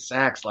 7 or 8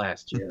 sacks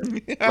last year.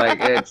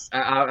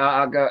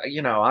 I'll go,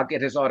 I'll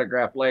get his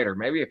autograph later.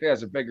 Maybe if he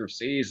has a bigger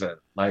season,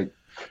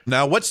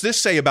 Now, what's this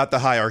say about the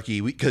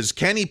hierarchy? Because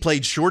Kenny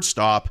played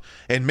shortstop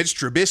and Mitch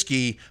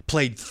Trubisky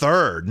played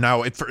third.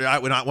 Now,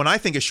 when I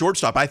think of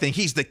shortstop, I think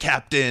he's the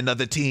captain of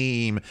the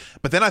team.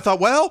 But then I thought,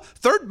 well,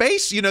 third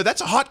base,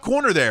 that's a hot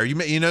corner there.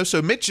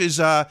 So Mitch is,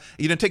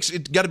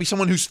 it's got to be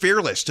someone who's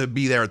fearless to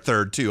be there at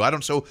third too.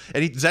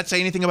 Does that say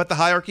anything about the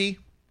hierarchy?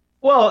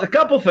 Well, a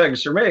couple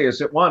things for me is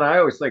that one, I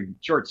always think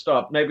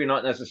shortstop, maybe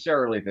not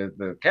necessarily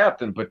the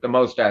captain, but the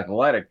most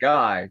athletic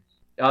guy,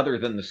 other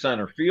than the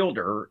center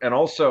fielder. And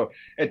also,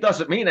 it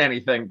doesn't mean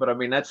anything, but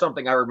that's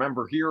something I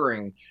remember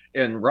hearing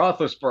in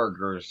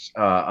Roethlisberger's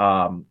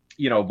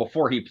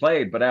before he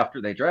played, but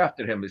after they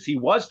drafted him, is he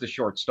was the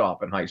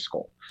shortstop in high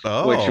school,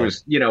 which Oh.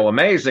 was,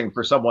 amazing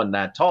for someone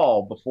that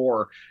tall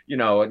before,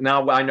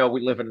 now I know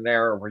we live in an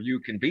era where you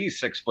can be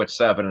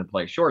 6'7" and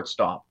play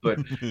shortstop, but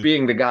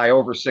being the guy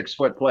over 6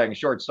 foot playing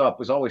shortstop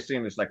was always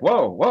seen as like,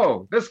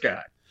 whoa, this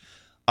guy.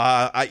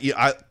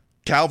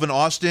 Calvin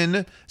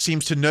Austin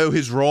seems to know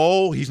his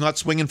role. He's not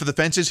swinging for the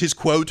fences. His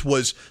quote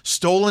was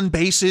stolen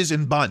bases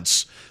and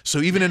bunts.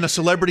 So even in a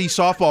celebrity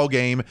softball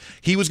game,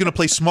 he was going to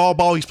play small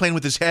ball. He's playing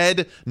with his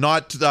head, he's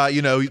not out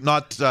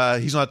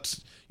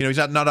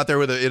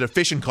there in a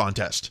fishing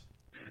contest.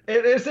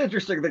 It is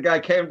interesting. The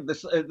guy came to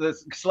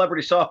this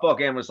celebrity softball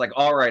game and was like,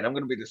 all right, I'm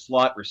going to be the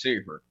slot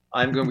receiver.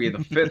 I'm going to be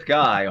the fifth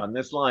guy on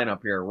this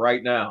lineup here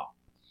right now.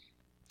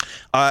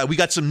 We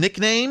got some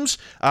nicknames.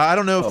 I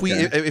don't know if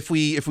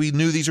we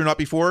knew these or not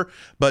before,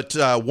 but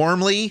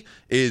Wormley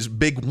is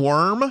Big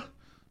Worm.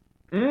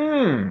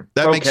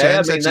 That makes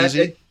sense. That's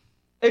easy.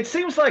 It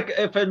seems like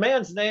if a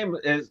man's name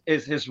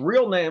is his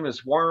real name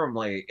is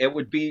Wormley, it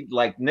would be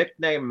like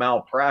nickname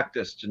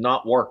malpractice to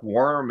not work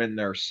worm in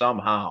there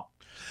somehow.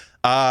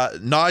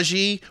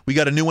 Najee, we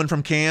got a new one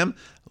from Cam.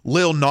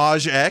 Lil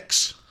Naj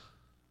X.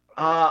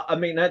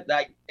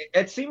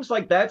 It seems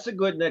like that's a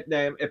good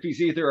nickname if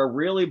he's either a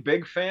really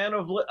big fan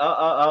of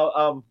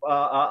the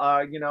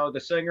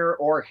singer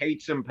or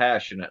hates him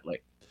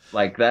passionately.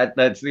 Like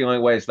that's the only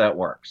ways that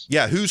works.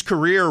 Yeah, whose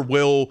career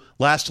will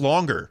last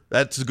longer?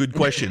 That's a good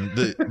question.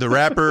 The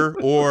rapper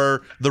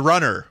or the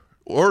runner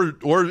or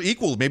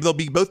equal. Maybe they'll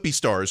both be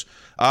stars.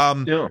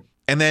 And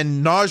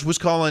then Naj was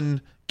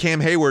calling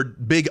Cam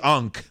Hayward Big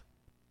Unk.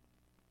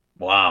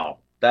 Wow.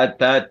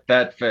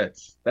 That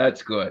fits.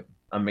 That's good.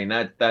 I mean,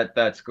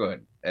 that's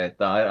good.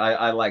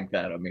 I like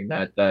that.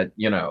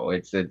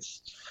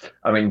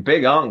 I mean,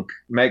 Big Unk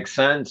makes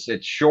sense.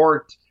 It's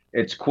short.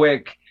 It's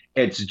quick.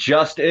 It's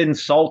just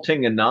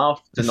insulting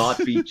enough to not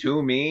be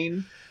too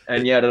mean.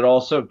 And yet it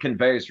also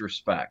conveys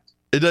respect.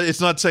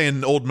 It's not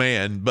saying old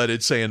man, but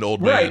it's saying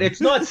old man. Right.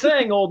 It's not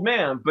saying old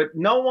man, but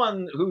no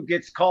one who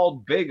gets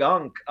called Big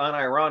Unk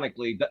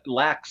unironically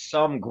lacks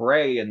some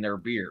gray in their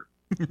beard.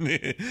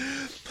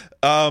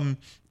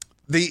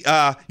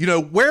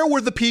 Where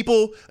were the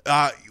people?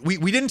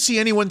 We didn't see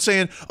anyone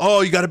saying, "Oh,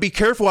 you got to be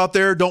careful out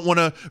there. Don't want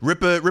to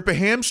rip a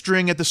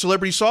hamstring at the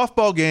celebrity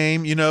softball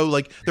game."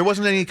 Like there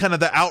wasn't any kind of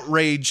the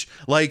outrage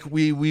like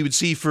we would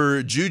see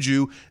for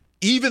Juju,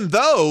 even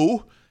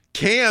though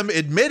Cam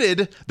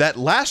admitted that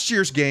last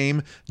year's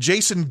game,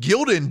 Jason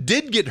Gilden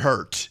did get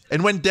hurt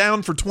and went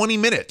down for 20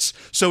 minutes.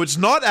 So it's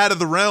not out of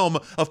the realm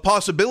of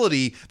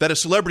possibility that a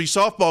celebrity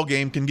softball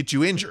game can get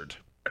you injured.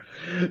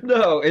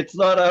 No, it's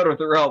not out of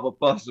the realm of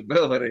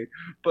possibility.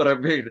 But I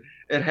mean,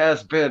 it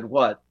has been,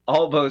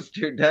 almost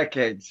 2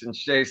 decades since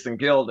Jason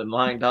Gilden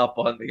lined up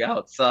on the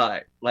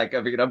outside.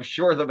 I'm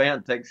sure the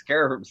man takes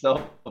care of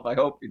himself. I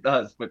hope he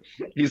does. But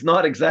he's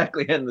not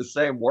exactly in the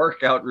same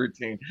workout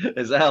routine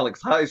as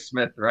Alex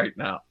Highsmith right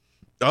now.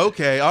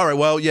 Okay, all right.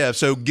 Well, yeah,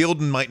 so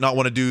Gilden might not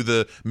want to do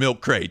the milk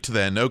crate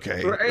then.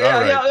 Okay.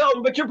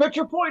 But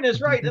your point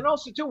is right. And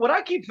also, too, what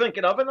I keep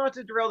thinking of, and not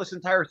to derail this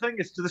entire thing,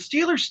 is do the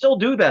Steelers still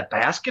do that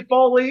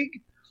basketball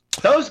league?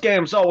 Those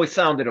games always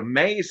sounded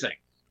amazing.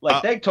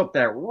 They took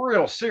that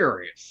real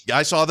serious.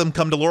 I saw them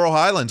come to Laurel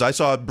Highlands. I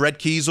saw Brett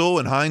Kiesel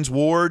and Hines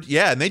Ward.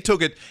 Yeah, and they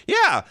took it.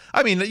 Yeah,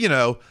 I mean,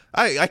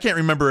 I can't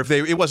remember if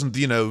it wasn't,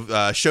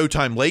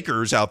 Showtime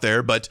Lakers out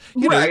there, but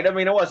right. I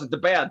mean, it wasn't the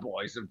Bad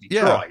Boys of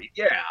Detroit.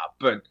 Yeah,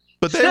 but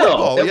they were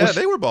balling. Yeah,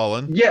 they were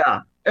balling. Yeah,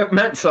 it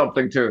meant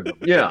something to them.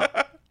 Yeah.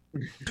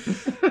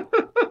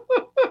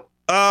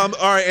 All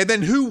right, and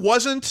then who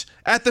wasn't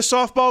at the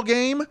softball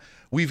game?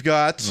 We've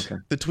got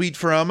the tweet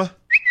from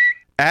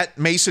at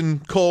Mason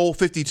Cole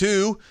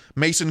 52.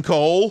 Mason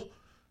Cole,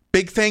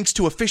 big thanks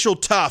to Official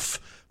Tough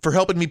for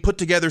helping me put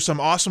together some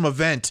awesome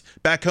event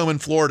back home in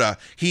Florida.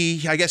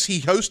 I guess he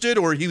hosted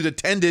or he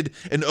attended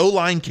an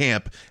O-line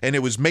camp, and it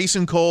was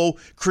Mason Cole,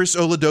 Chris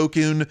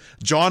Oladokun,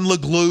 John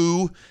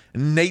LeGlue,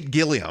 and Nate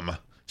Gilliam.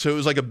 So it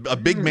was like a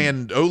big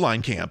man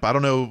O-line camp. I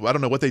don't know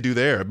what they do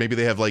there. Maybe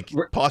they have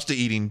pasta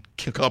eating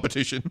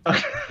competition.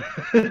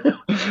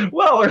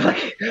 Well,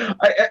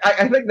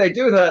 I think they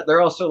do that.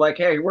 They're also like,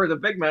 hey, we're the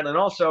big men, and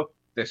also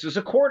this is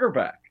a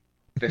quarterback.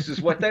 This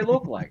is what they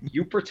look like.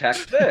 You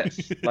protect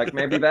this.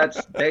 Maybe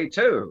that's day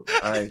 2.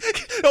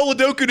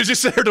 Oladokun is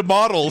just there to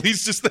model.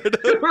 He's just there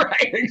to...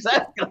 Right,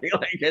 exactly.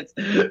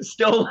 It's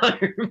still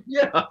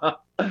yeah.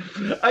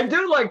 I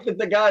do like that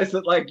the guys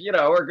that,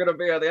 are going to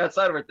be on the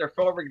outside of it, they're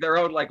forming their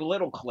own,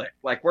 little clique.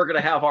 We're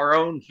going to have our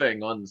own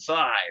thing on the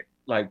side.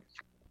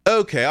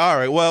 Okay, all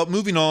right. Well,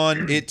 moving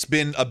on. It's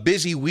been a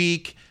busy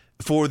week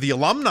for the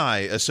Alumni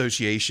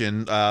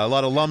Association. A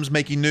lot of alums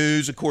making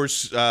news. Of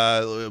course,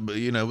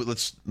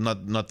 let's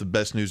not the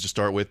best news to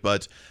start with,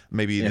 but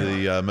maybe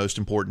the most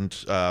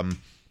important.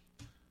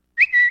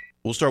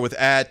 We'll start with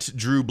at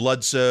Drew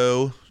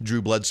Bledsoe.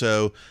 Drew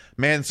Bledsoe.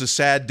 Man, it's a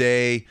sad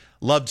day.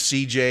 Loved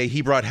CJ.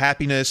 He brought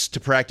happiness to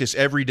practice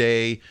every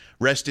day.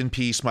 Rest in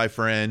peace, my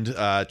friend.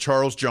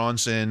 Charles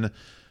Johnson.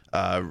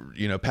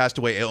 passed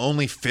away at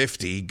only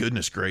 50.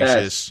 Goodness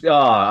gracious.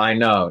 I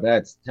know.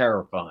 That's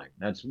terrifying.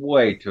 That's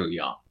way too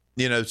young.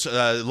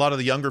 A lot of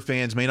the younger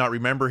fans may not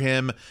remember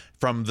him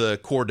from the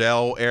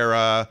Cordell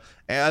era.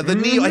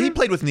 Neil, he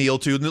played with Neil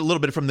too, a little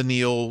bit from the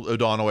Neil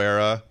O'Donnell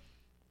era.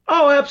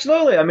 Oh,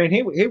 absolutely. I mean,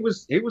 he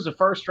was a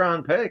first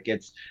round pick.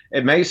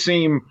 It may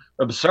seem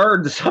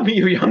absurd to some of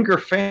you younger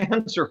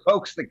fans or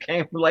folks that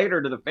came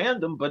later to the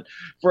fandom, but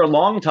for a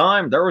long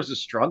time there was a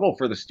struggle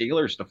for the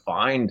Steelers to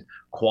find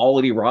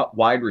quality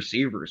wide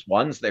receivers,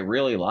 ones they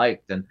really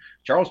liked, and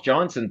Charles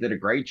Johnson did a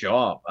great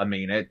job. I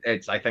mean,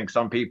 I think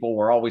some people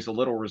were always a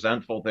little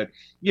resentful that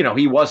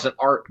he wasn't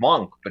Art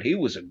Monk, but he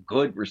was a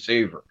good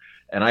receiver,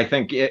 and I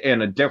think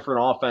in a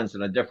different offense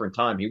and a different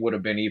time he would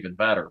have been even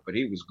better. But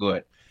he was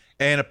good.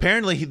 And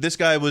apparently this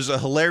guy was a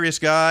hilarious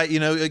guy.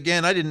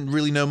 Again, I didn't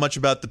really know much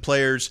about the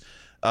players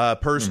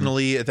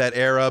personally at that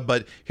era,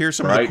 but here's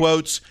some of the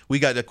quotes. We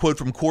got a quote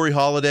from Corey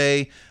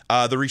Holiday.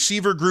 The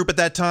receiver group at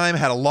that time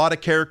had a lot of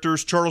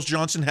characters. Charles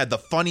Johnson had the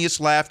funniest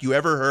laugh you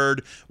ever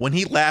heard. When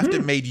he laughed,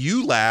 it made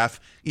you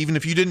laugh, even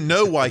if you didn't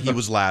know why he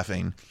was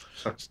laughing.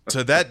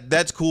 So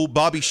that's cool.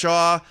 Bobby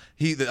Shaw,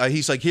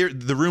 he's like, here,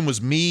 the room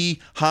was me,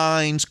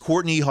 Hines,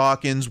 Courtney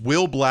Hawkins,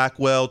 Will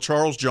Blackwell,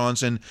 Charles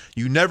Johnson.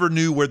 You never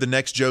knew where the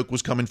next joke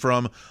was coming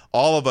from.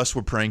 All of us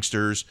were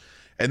pranksters.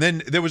 And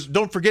then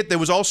don't forget, there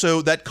was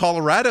also that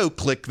Colorado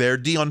clique there,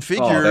 Dion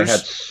Figures. Oh, they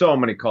had so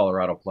many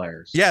Colorado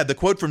players. Yeah, the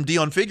quote from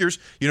Dion Figures,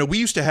 we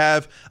used to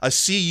have a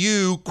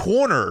CU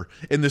corner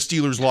in the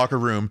Steelers locker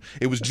room.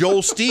 It was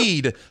Joel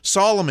Steed,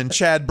 Solomon,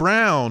 Chad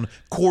Brown,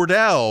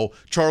 Cordell,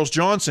 Charles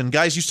Johnson.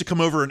 Guys used to come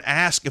over and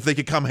ask if they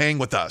could come hang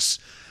with us.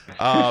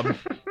 I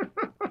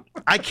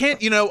can't,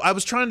 I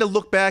was trying to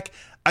look back.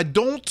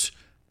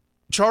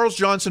 Charles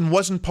Johnson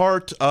wasn't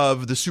part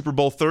of the Super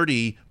Bowl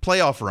 30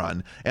 playoff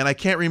run, and I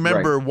can't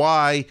remember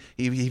why,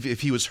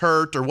 if he was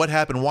hurt or what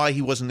happened, why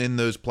he wasn't in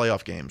those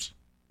playoff games.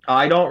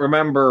 I don't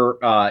remember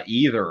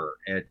either.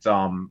 It's but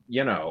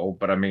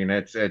I mean,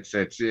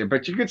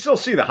 but you could still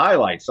see the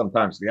highlights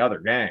sometimes the other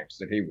games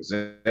that he was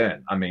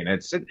in. I mean,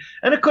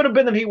 and it could have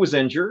been that he was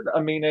injured. I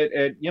mean,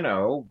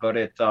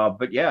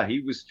 but yeah,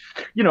 he was,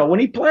 when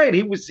he played,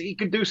 he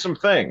could do some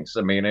things.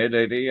 I mean,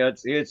 he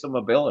had some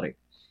ability.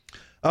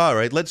 All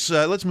right, let's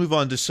move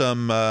on to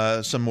some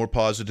more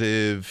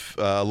positive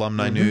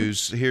alumni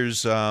news.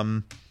 Here's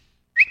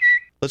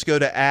let's go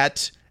to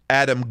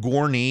 @Adam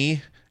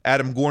Gorney.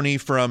 Adam Gorney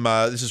from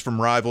this is from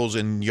Rivals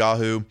and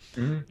Yahoo.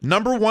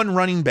 Number 1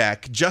 running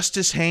back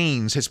Justice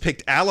Haynes has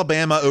picked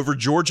Alabama over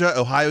Georgia,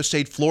 Ohio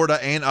State, Florida,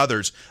 and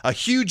others. A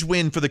huge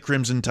win for the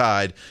Crimson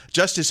Tide.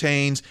 Justice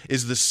Haynes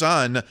is the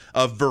son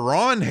of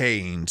Veron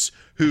Haynes,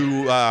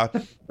 who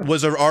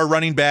was our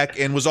running back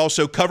and was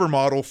also cover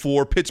model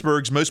for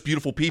Pittsburgh's Most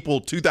Beautiful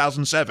People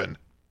 2007.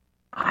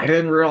 I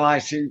didn't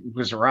realize he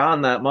was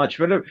around that much,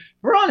 but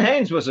Veron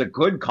Haynes was a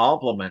good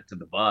compliment to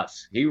the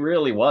bus. He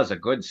really was a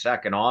good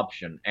second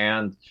option,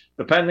 and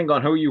depending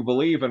on who you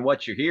believe and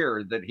what you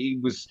hear, that he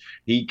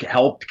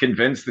helped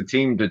convince the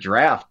team to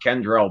draft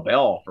Kendrell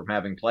Bell from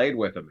having played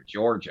with him at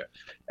Georgia.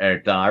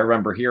 And I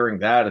remember hearing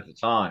that at the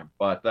time.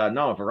 But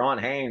no,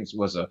 Veron Haynes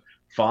was a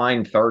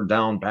fine third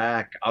down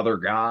back, other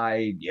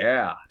guy.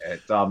 Yeah.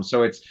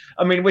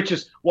 Which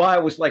is why I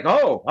was like,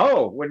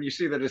 when you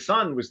see that his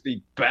son was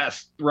the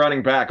best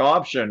running back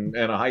option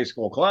in a high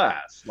school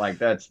class, like,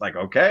 that's like,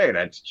 okay,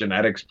 that's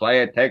genetics,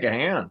 play it, take a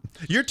hand.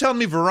 You're telling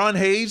me Veron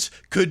Hayes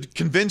could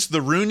convince the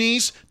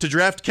Rooneys to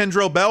draft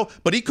Kendrell Bell,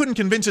 but he couldn't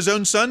convince his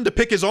own son to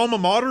pick his alma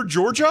mater,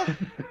 Georgia?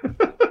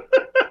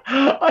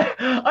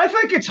 I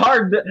think it's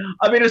hard.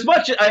 As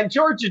much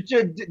Georgia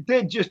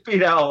did just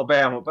beat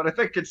Alabama, but I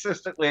think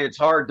consistently it's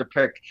hard to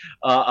pick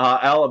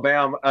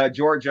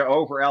Georgia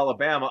over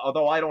Alabama.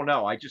 Although I don't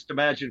know. I just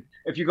imagine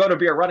if you go to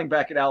be a running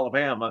back at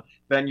Alabama,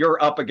 then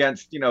you're up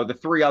against the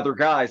 3 other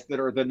guys that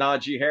are the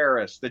Najee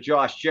Harris, the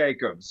Josh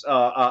Jacobs,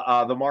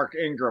 the Mark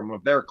Ingram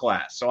of their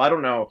class. So I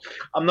don't know.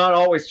 I'm not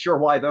always sure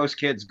why those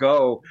kids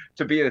go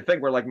to be the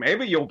thing where, like,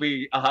 maybe you'll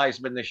be a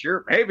Heisman this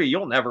year, maybe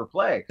you'll never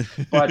play.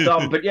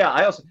 But yeah,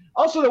 I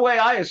also the way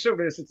I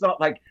assume it is, it's not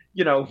like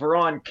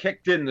Veron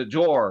kicked in the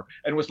door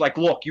and was like,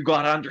 look, you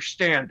got to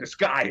understand this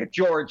guy at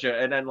Georgia,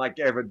 and then like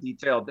gave a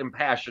detailed,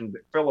 impassioned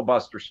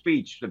filibuster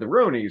speech to the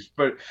Rooneys.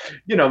 But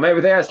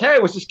maybe they asked, hey,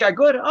 was this guy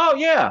good? Oh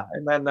yeah,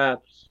 and then that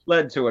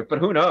led to it. But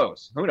who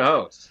knows?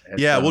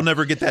 We'll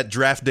never get that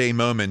draft day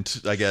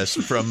moment, I guess,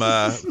 from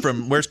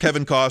where's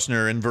Kevin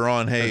Costner and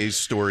Veron Hayes'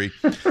 story.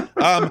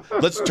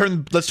 Let's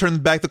turn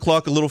back the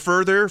clock a little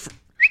further.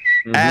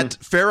 At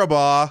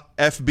Faribaugh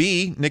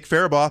FB, Nick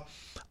Faribaugh,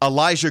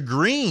 Elijah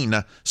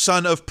Green,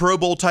 son of Pro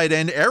Bowl tight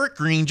end Eric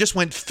Green, just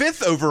went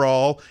 5th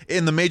overall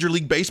in the Major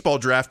League Baseball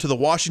draft to the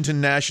Washington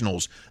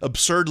Nationals.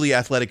 Absurdly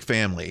athletic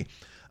family.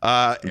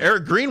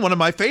 Eric Green, one of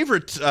my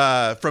favorites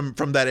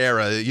from that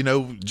era.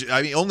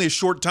 Only a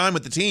short time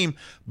with the team,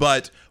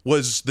 but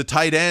was the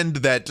tight end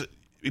that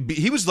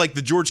he was like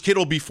the George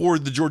Kittle before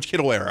the George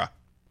Kittle era.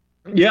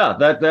 Yeah,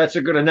 that's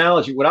a good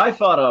analogy. What I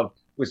thought of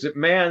was that,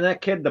 man,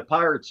 that kid the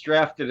Pirates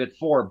drafted at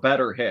 4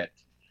 better hit.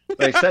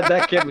 They said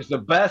that kid was the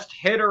best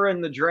hitter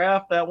in the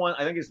draft. That one,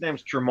 I think his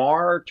name's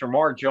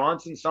Tremar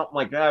Johnson, something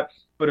like that.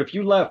 But if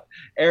you left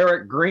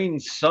Eric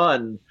Green's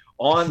son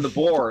on the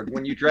board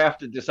when you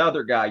drafted this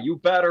other guy, you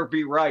better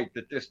be right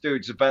that this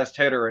dude's the best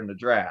hitter in the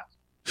draft.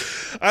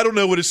 I don't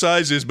know what his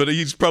size is, but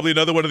he's probably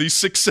another one of these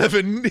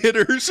 6'7"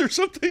 hitters or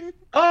something.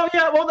 Oh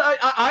yeah, well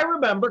I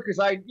remember because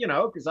I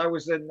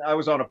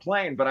was on a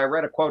plane, but I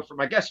read a quote from,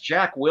 I guess,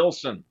 Jack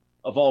Wilson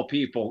of all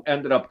people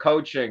ended up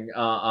coaching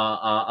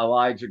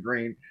Elijah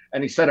Green,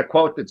 and he said a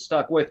quote that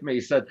stuck with me.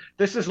 He said,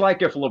 "This is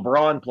like if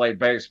LeBron played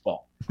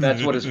baseball.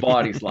 That's what his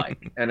body's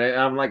like." And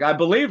I'm like, I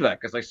believe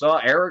that because I saw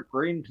Eric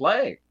Green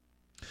play.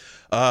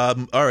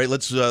 All right,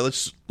 let's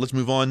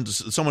move on to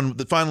someone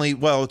that finally.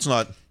 Well, it's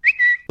not.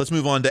 Let's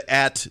move on to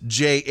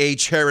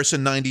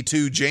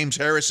 @JH_Harrison92. James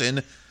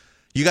Harrison,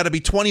 you got to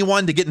be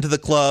 21 to get into the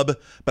club,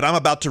 but I'm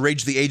about to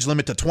raise the age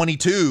limit to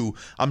 22.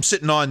 I'm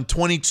sitting on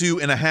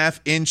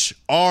 22.5-inch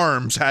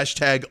arms.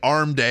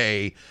 #arm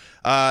day.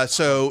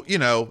 So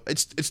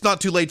it's not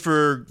too late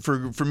for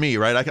me,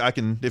 right? I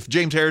can, if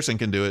James Harrison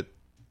can do it.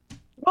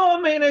 Well,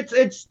 I mean,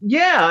 it's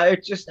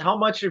just how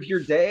much of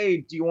your day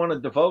do you want to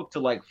devote to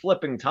like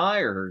flipping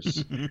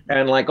tires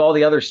and like all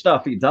the other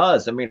stuff he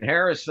does? I mean,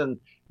 Harrison,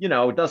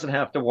 doesn't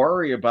have to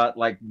worry about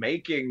like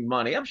making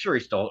money. I'm sure he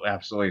still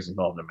absolutely is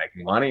involved in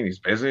making money, and he's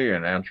busy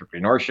and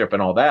entrepreneurship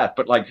and all that.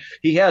 But like,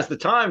 he has the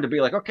time to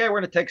be like, okay, we're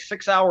going to take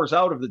 6 hours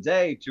out of the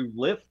day to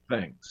lift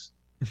things.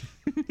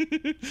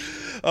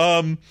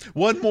 One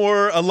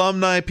more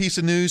alumni piece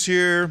of news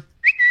here.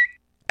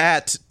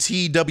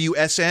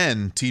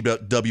 @TWSN,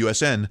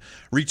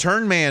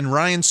 return man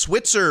Ryan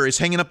Switzer is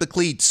hanging up the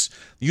cleats.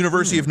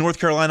 University of North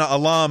Carolina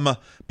alum,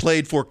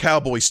 played for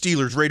Cowboys,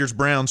 Steelers, Raiders,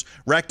 Browns,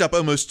 racked up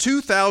almost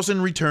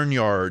 2,000 return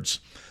yards.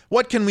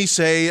 What can we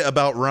say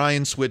about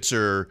Ryan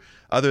Switzer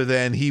other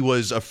than he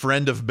was a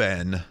friend of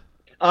Ben?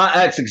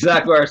 That's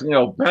exactly what I was.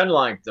 Ben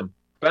liked him.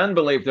 Ben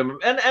believed him.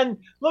 And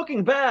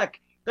looking back,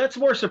 that's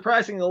more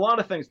surprising than a lot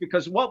of things,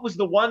 because what was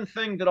the one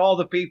thing that all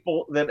the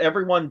people that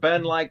everyone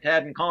Ben liked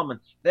had in common?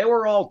 They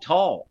were all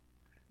tall.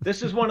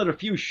 This is one of the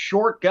few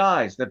short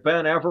guys that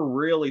Ben ever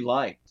really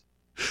liked.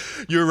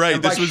 You're right.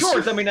 And by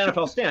short, I mean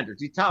NFL standards.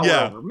 He towered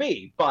over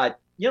me, but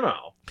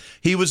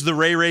he was the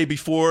Ray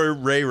before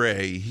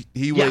Ray.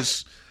 He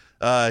was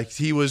Ryan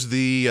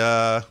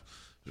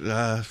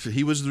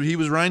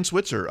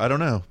Switzer. I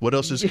don't know what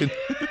else is. He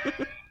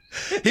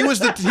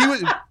was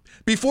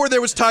before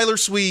there was Tyler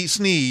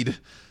Snead.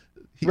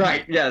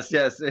 Right. Yes.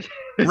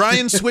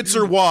 Ryan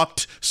Switzer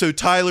walked so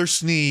Tyler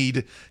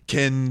Snead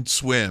can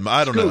swim.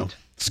 I don't know.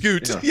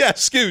 Scoot. Yeah,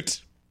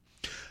 Scoot.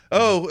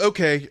 Oh,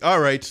 okay. All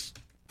right.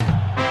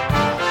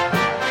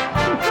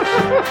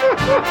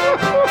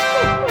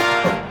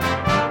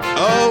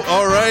 Oh,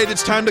 all right.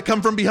 It's time to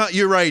come from behind.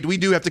 You're right. We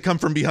do have to come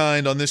from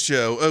behind on this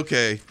show.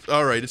 Okay.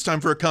 All right. It's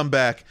time for a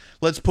comeback.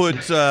 Let's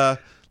put a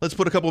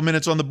couple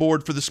minutes on the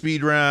board for the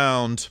speed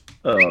round.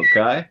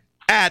 Okay.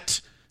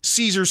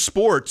 @Caesar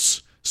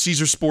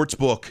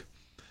Sportsbook.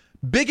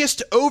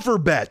 Biggest over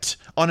bet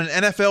on an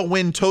NFL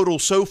win total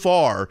so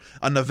far.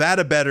 A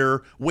Nevada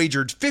bettor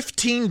wagered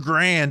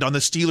 $15,000 on the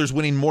Steelers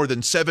winning more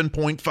than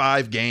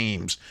 7.5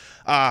 games.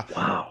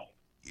 Wow.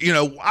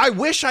 I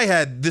wish I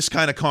had this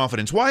kind of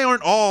confidence. Why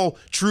aren't all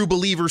true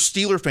believer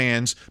Steeler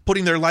fans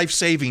putting their life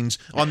savings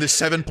on this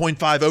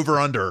 7.5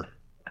 over-under?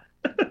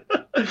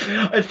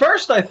 At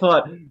first I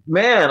thought,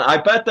 man, I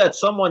bet that's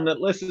someone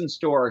that listens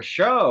to our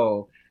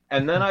show.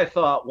 And then I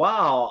thought,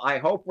 wow, I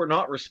hope we're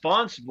not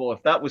responsible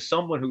if that was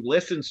someone who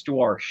listens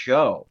to our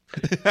show.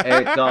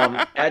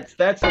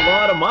 That's a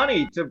lot of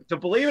money to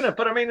believe in it.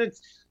 But I mean,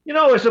 it's,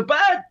 as a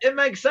bet, it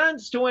makes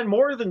sense to win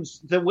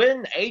to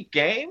win 8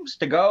 games,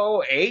 to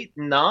go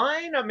 8-9.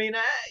 I mean,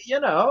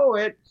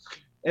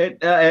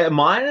 it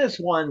minus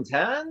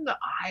 110.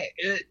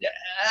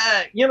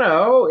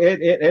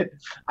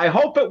 I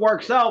hope it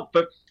works out,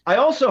 but I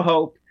also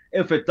hope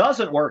if it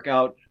doesn't work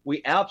out, we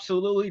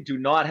absolutely do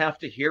not have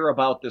to hear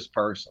about this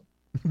person.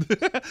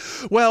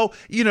 Well,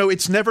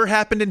 it's never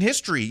happened in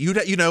history.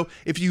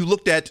 If you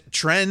looked at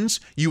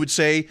trends, you would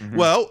say,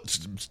 well,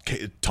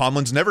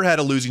 Tomlin's never had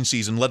a losing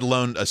season, let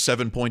alone a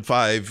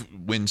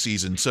 7.5 win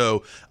season.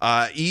 So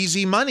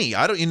easy money.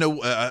 I don't,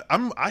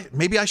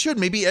 maybe I should.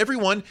 Maybe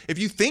everyone, if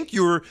you think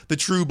you're the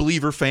true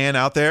believer fan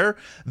out there,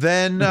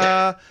 then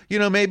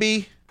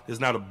maybe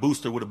there's not a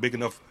booster with a big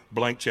enough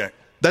blank check.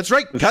 That's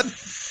right. Cut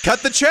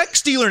the check,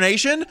 Steeler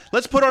Nation.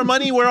 Let's put our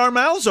money where our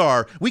mouths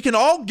are. We can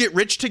all get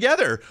rich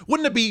together.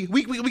 Wouldn't it be?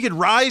 We could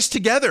rise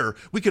together.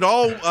 We could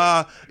all,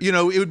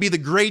 it would be the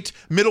great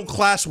middle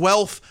class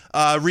wealth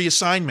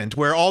reassignment,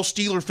 where all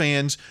Steeler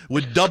fans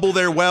would double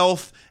their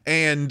wealth,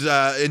 and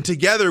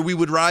together we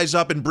would rise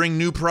up and bring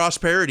new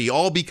prosperity.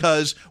 All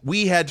because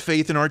we had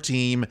faith in our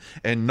team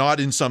and not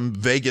in some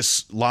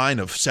Vegas line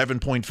of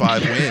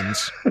 7.5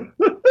 wins.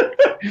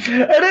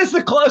 It is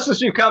the closest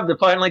you come to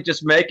finally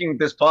just making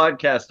this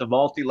podcast a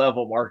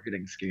multi-level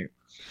marketing scheme.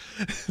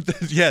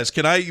 Yes.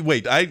 Can I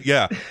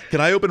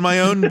open my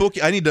own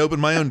book? I need to open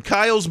my own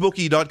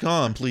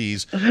KylesBookie.com,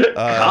 please.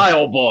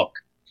 Kyle book.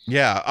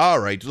 Yeah. All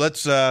right.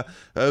 Let's.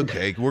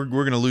 Okay. We're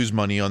gonna lose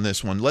money on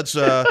this one. Let's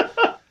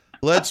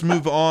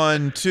move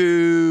on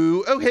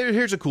to. Oh,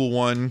 here's a cool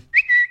one.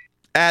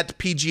 At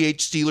PGH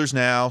Steelers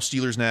now.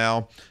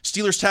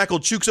 Steelers tackle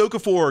Chuks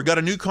Okafor got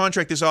a new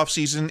contract this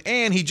offseason,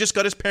 and he just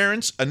got his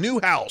parents a new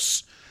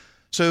house.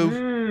 So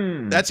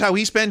that's how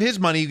he spent his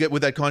money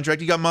with that contract.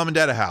 He got mom and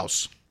dad a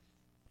house.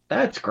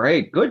 That's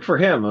great. Good for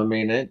him. I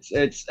mean, it's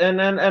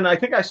and I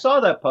think I saw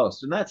that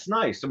post, and that's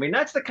nice. I mean,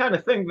 that's the kind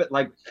of thing that,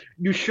 like,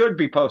 you should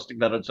be posting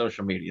that on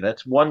social media.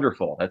 That's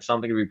wonderful. That's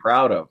something to be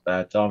proud of.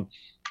 That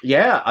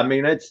yeah, I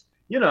mean, it's,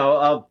 you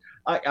know,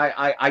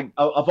 I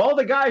of all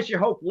the guys you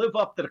hope live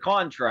up to the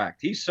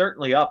contract, he's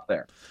certainly up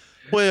there.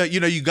 Well, you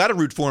know, you got to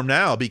root for him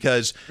now,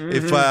 because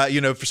if you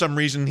know, for some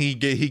reason he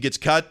gets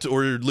cut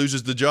or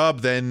loses the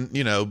job, then,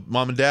 you know,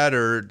 mom and dad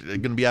are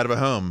going to be out of a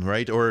home,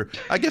 right? Or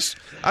I guess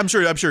I'm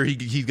sure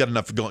he's got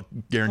enough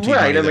guaranteed.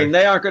 Right. I there. mean,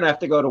 they aren't going to have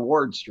to go to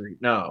Ward Street.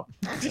 No.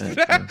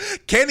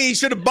 Kenny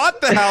should have bought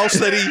the house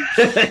that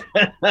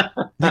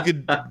he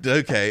could.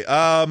 Okay.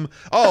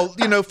 Oh,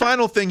 you know,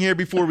 final thing here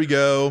before we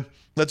go.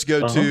 Let's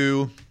go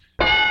to.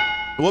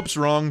 Whoops,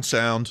 wrong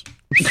sound.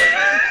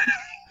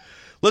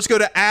 Let's go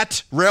to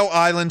at Rail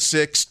Island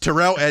 6,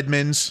 Terrell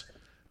Edmonds.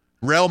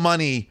 Rail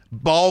Money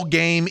Ball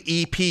Game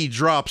EP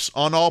drops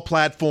on all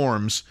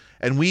platforms,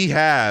 and we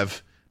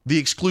have the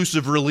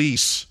exclusive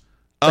release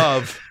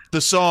of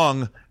the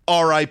song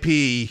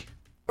R.I.P.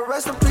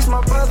 Rest in peace,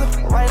 my brother.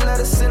 Write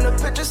letters, send the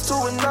pictures to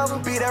another.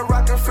 Be that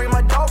rock and free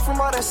my dog from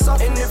all that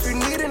stuff. And if you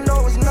need to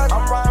know it's nothing,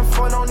 I'm riding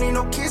for, don't need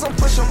no keys, I'm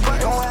pushing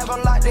buttons. Don't have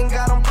them locked, then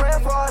got them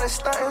praying for all that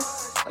stunting.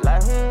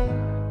 Like,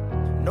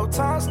 no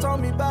times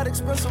told me about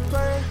expensive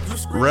pain.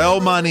 Rail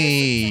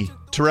Money,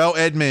 Terrell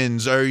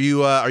Edmonds. Are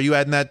you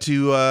adding that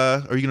to?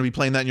 Are you going to be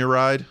playing that in your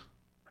ride?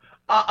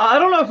 I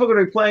don't know if I'm going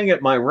to be playing it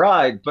in my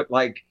ride, but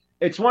like,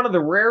 it's one of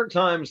the rare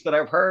times that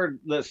I've heard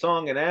the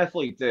song an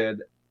athlete did,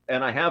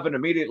 and I haven't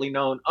immediately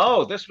known,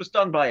 oh, this was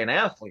done by an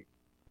athlete.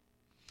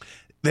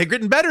 They're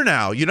getting better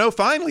now. You know,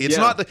 finally, it's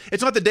not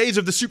the days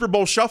of the Super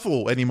Bowl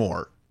shuffle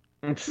anymore.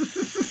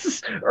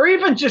 Or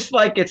even just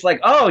like, it's like,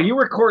 oh, you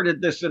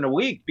recorded this in a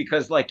week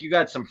because, like, you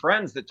got some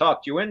friends that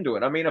talked you into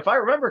it. I mean, if I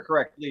remember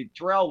correctly,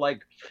 Terrell, like,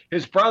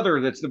 his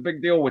brother, that's the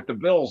big deal with the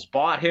Bills,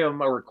 bought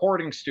him a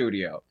recording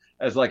studio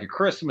as like a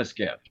Christmas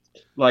gift.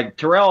 Like,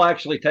 Terrell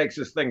actually takes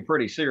this thing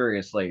pretty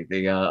seriously,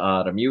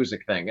 the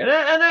music thing, and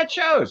that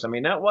shows. I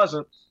mean, that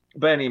wasn't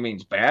by any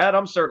means bad.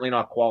 I'm certainly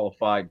not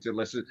qualified to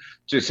listen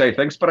to say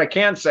things, but I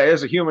can say,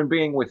 as a human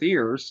being with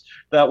ears,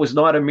 that was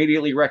not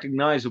immediately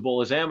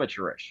recognizable as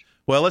amateurish.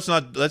 Well, let's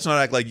not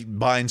act like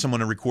buying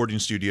someone a recording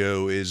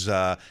studio is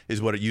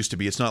what it used to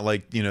be. It's not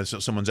like, you know,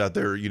 someone's out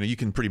there. You know, you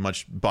can pretty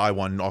much buy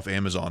one off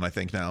Amazon. I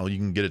think now you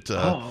can get it.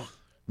 I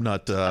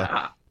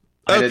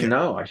didn't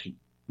know. I should.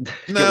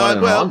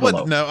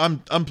 No, no.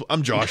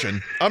 I'm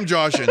joshing.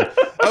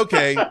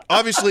 Okay,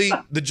 obviously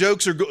the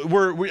jokes are.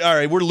 We're all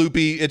right. We're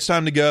loopy. It's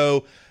time to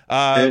go.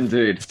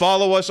 Indeed.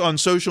 Follow us on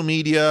social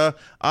media.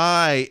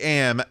 I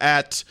am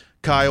at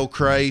Kyle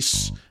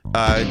Kreis.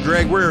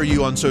 Greg, where are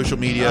you on social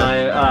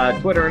media?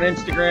 Twitter and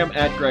Instagram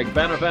at Greg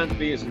Benevent.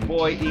 B as in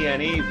boy,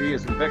 E-N-E. V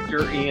as in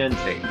Victor,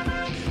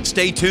 E-N-T.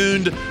 Stay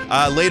tuned.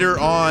 Later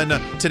on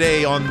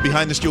today on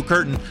Behind the Steel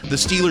Curtain, the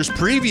Steelers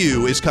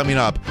preview is coming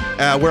up,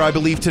 where I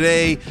believe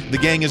today the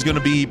gang is going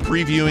to be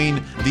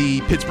previewing the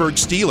Pittsburgh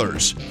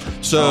Steelers.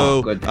 So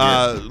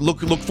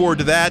look forward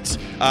to that.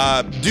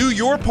 Do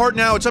your part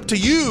now. It's up to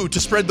you to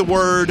spread the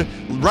word.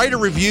 Write a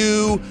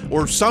review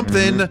or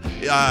something.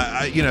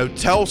 You know,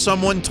 tell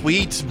someone,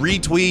 tweet,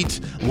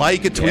 retweet,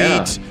 like a tweet.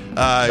 Yeah.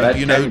 Bet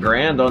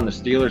 $10,000 on the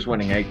Steelers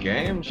winning 8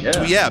 games.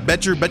 Yeah.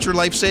 Bet your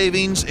life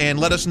savings and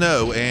let us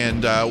know,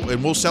 and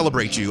we'll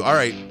celebrate you. All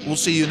right, we'll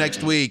see you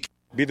next week.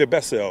 Be their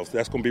best selves.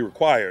 That's going to be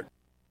required.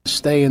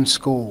 Stay in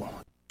school.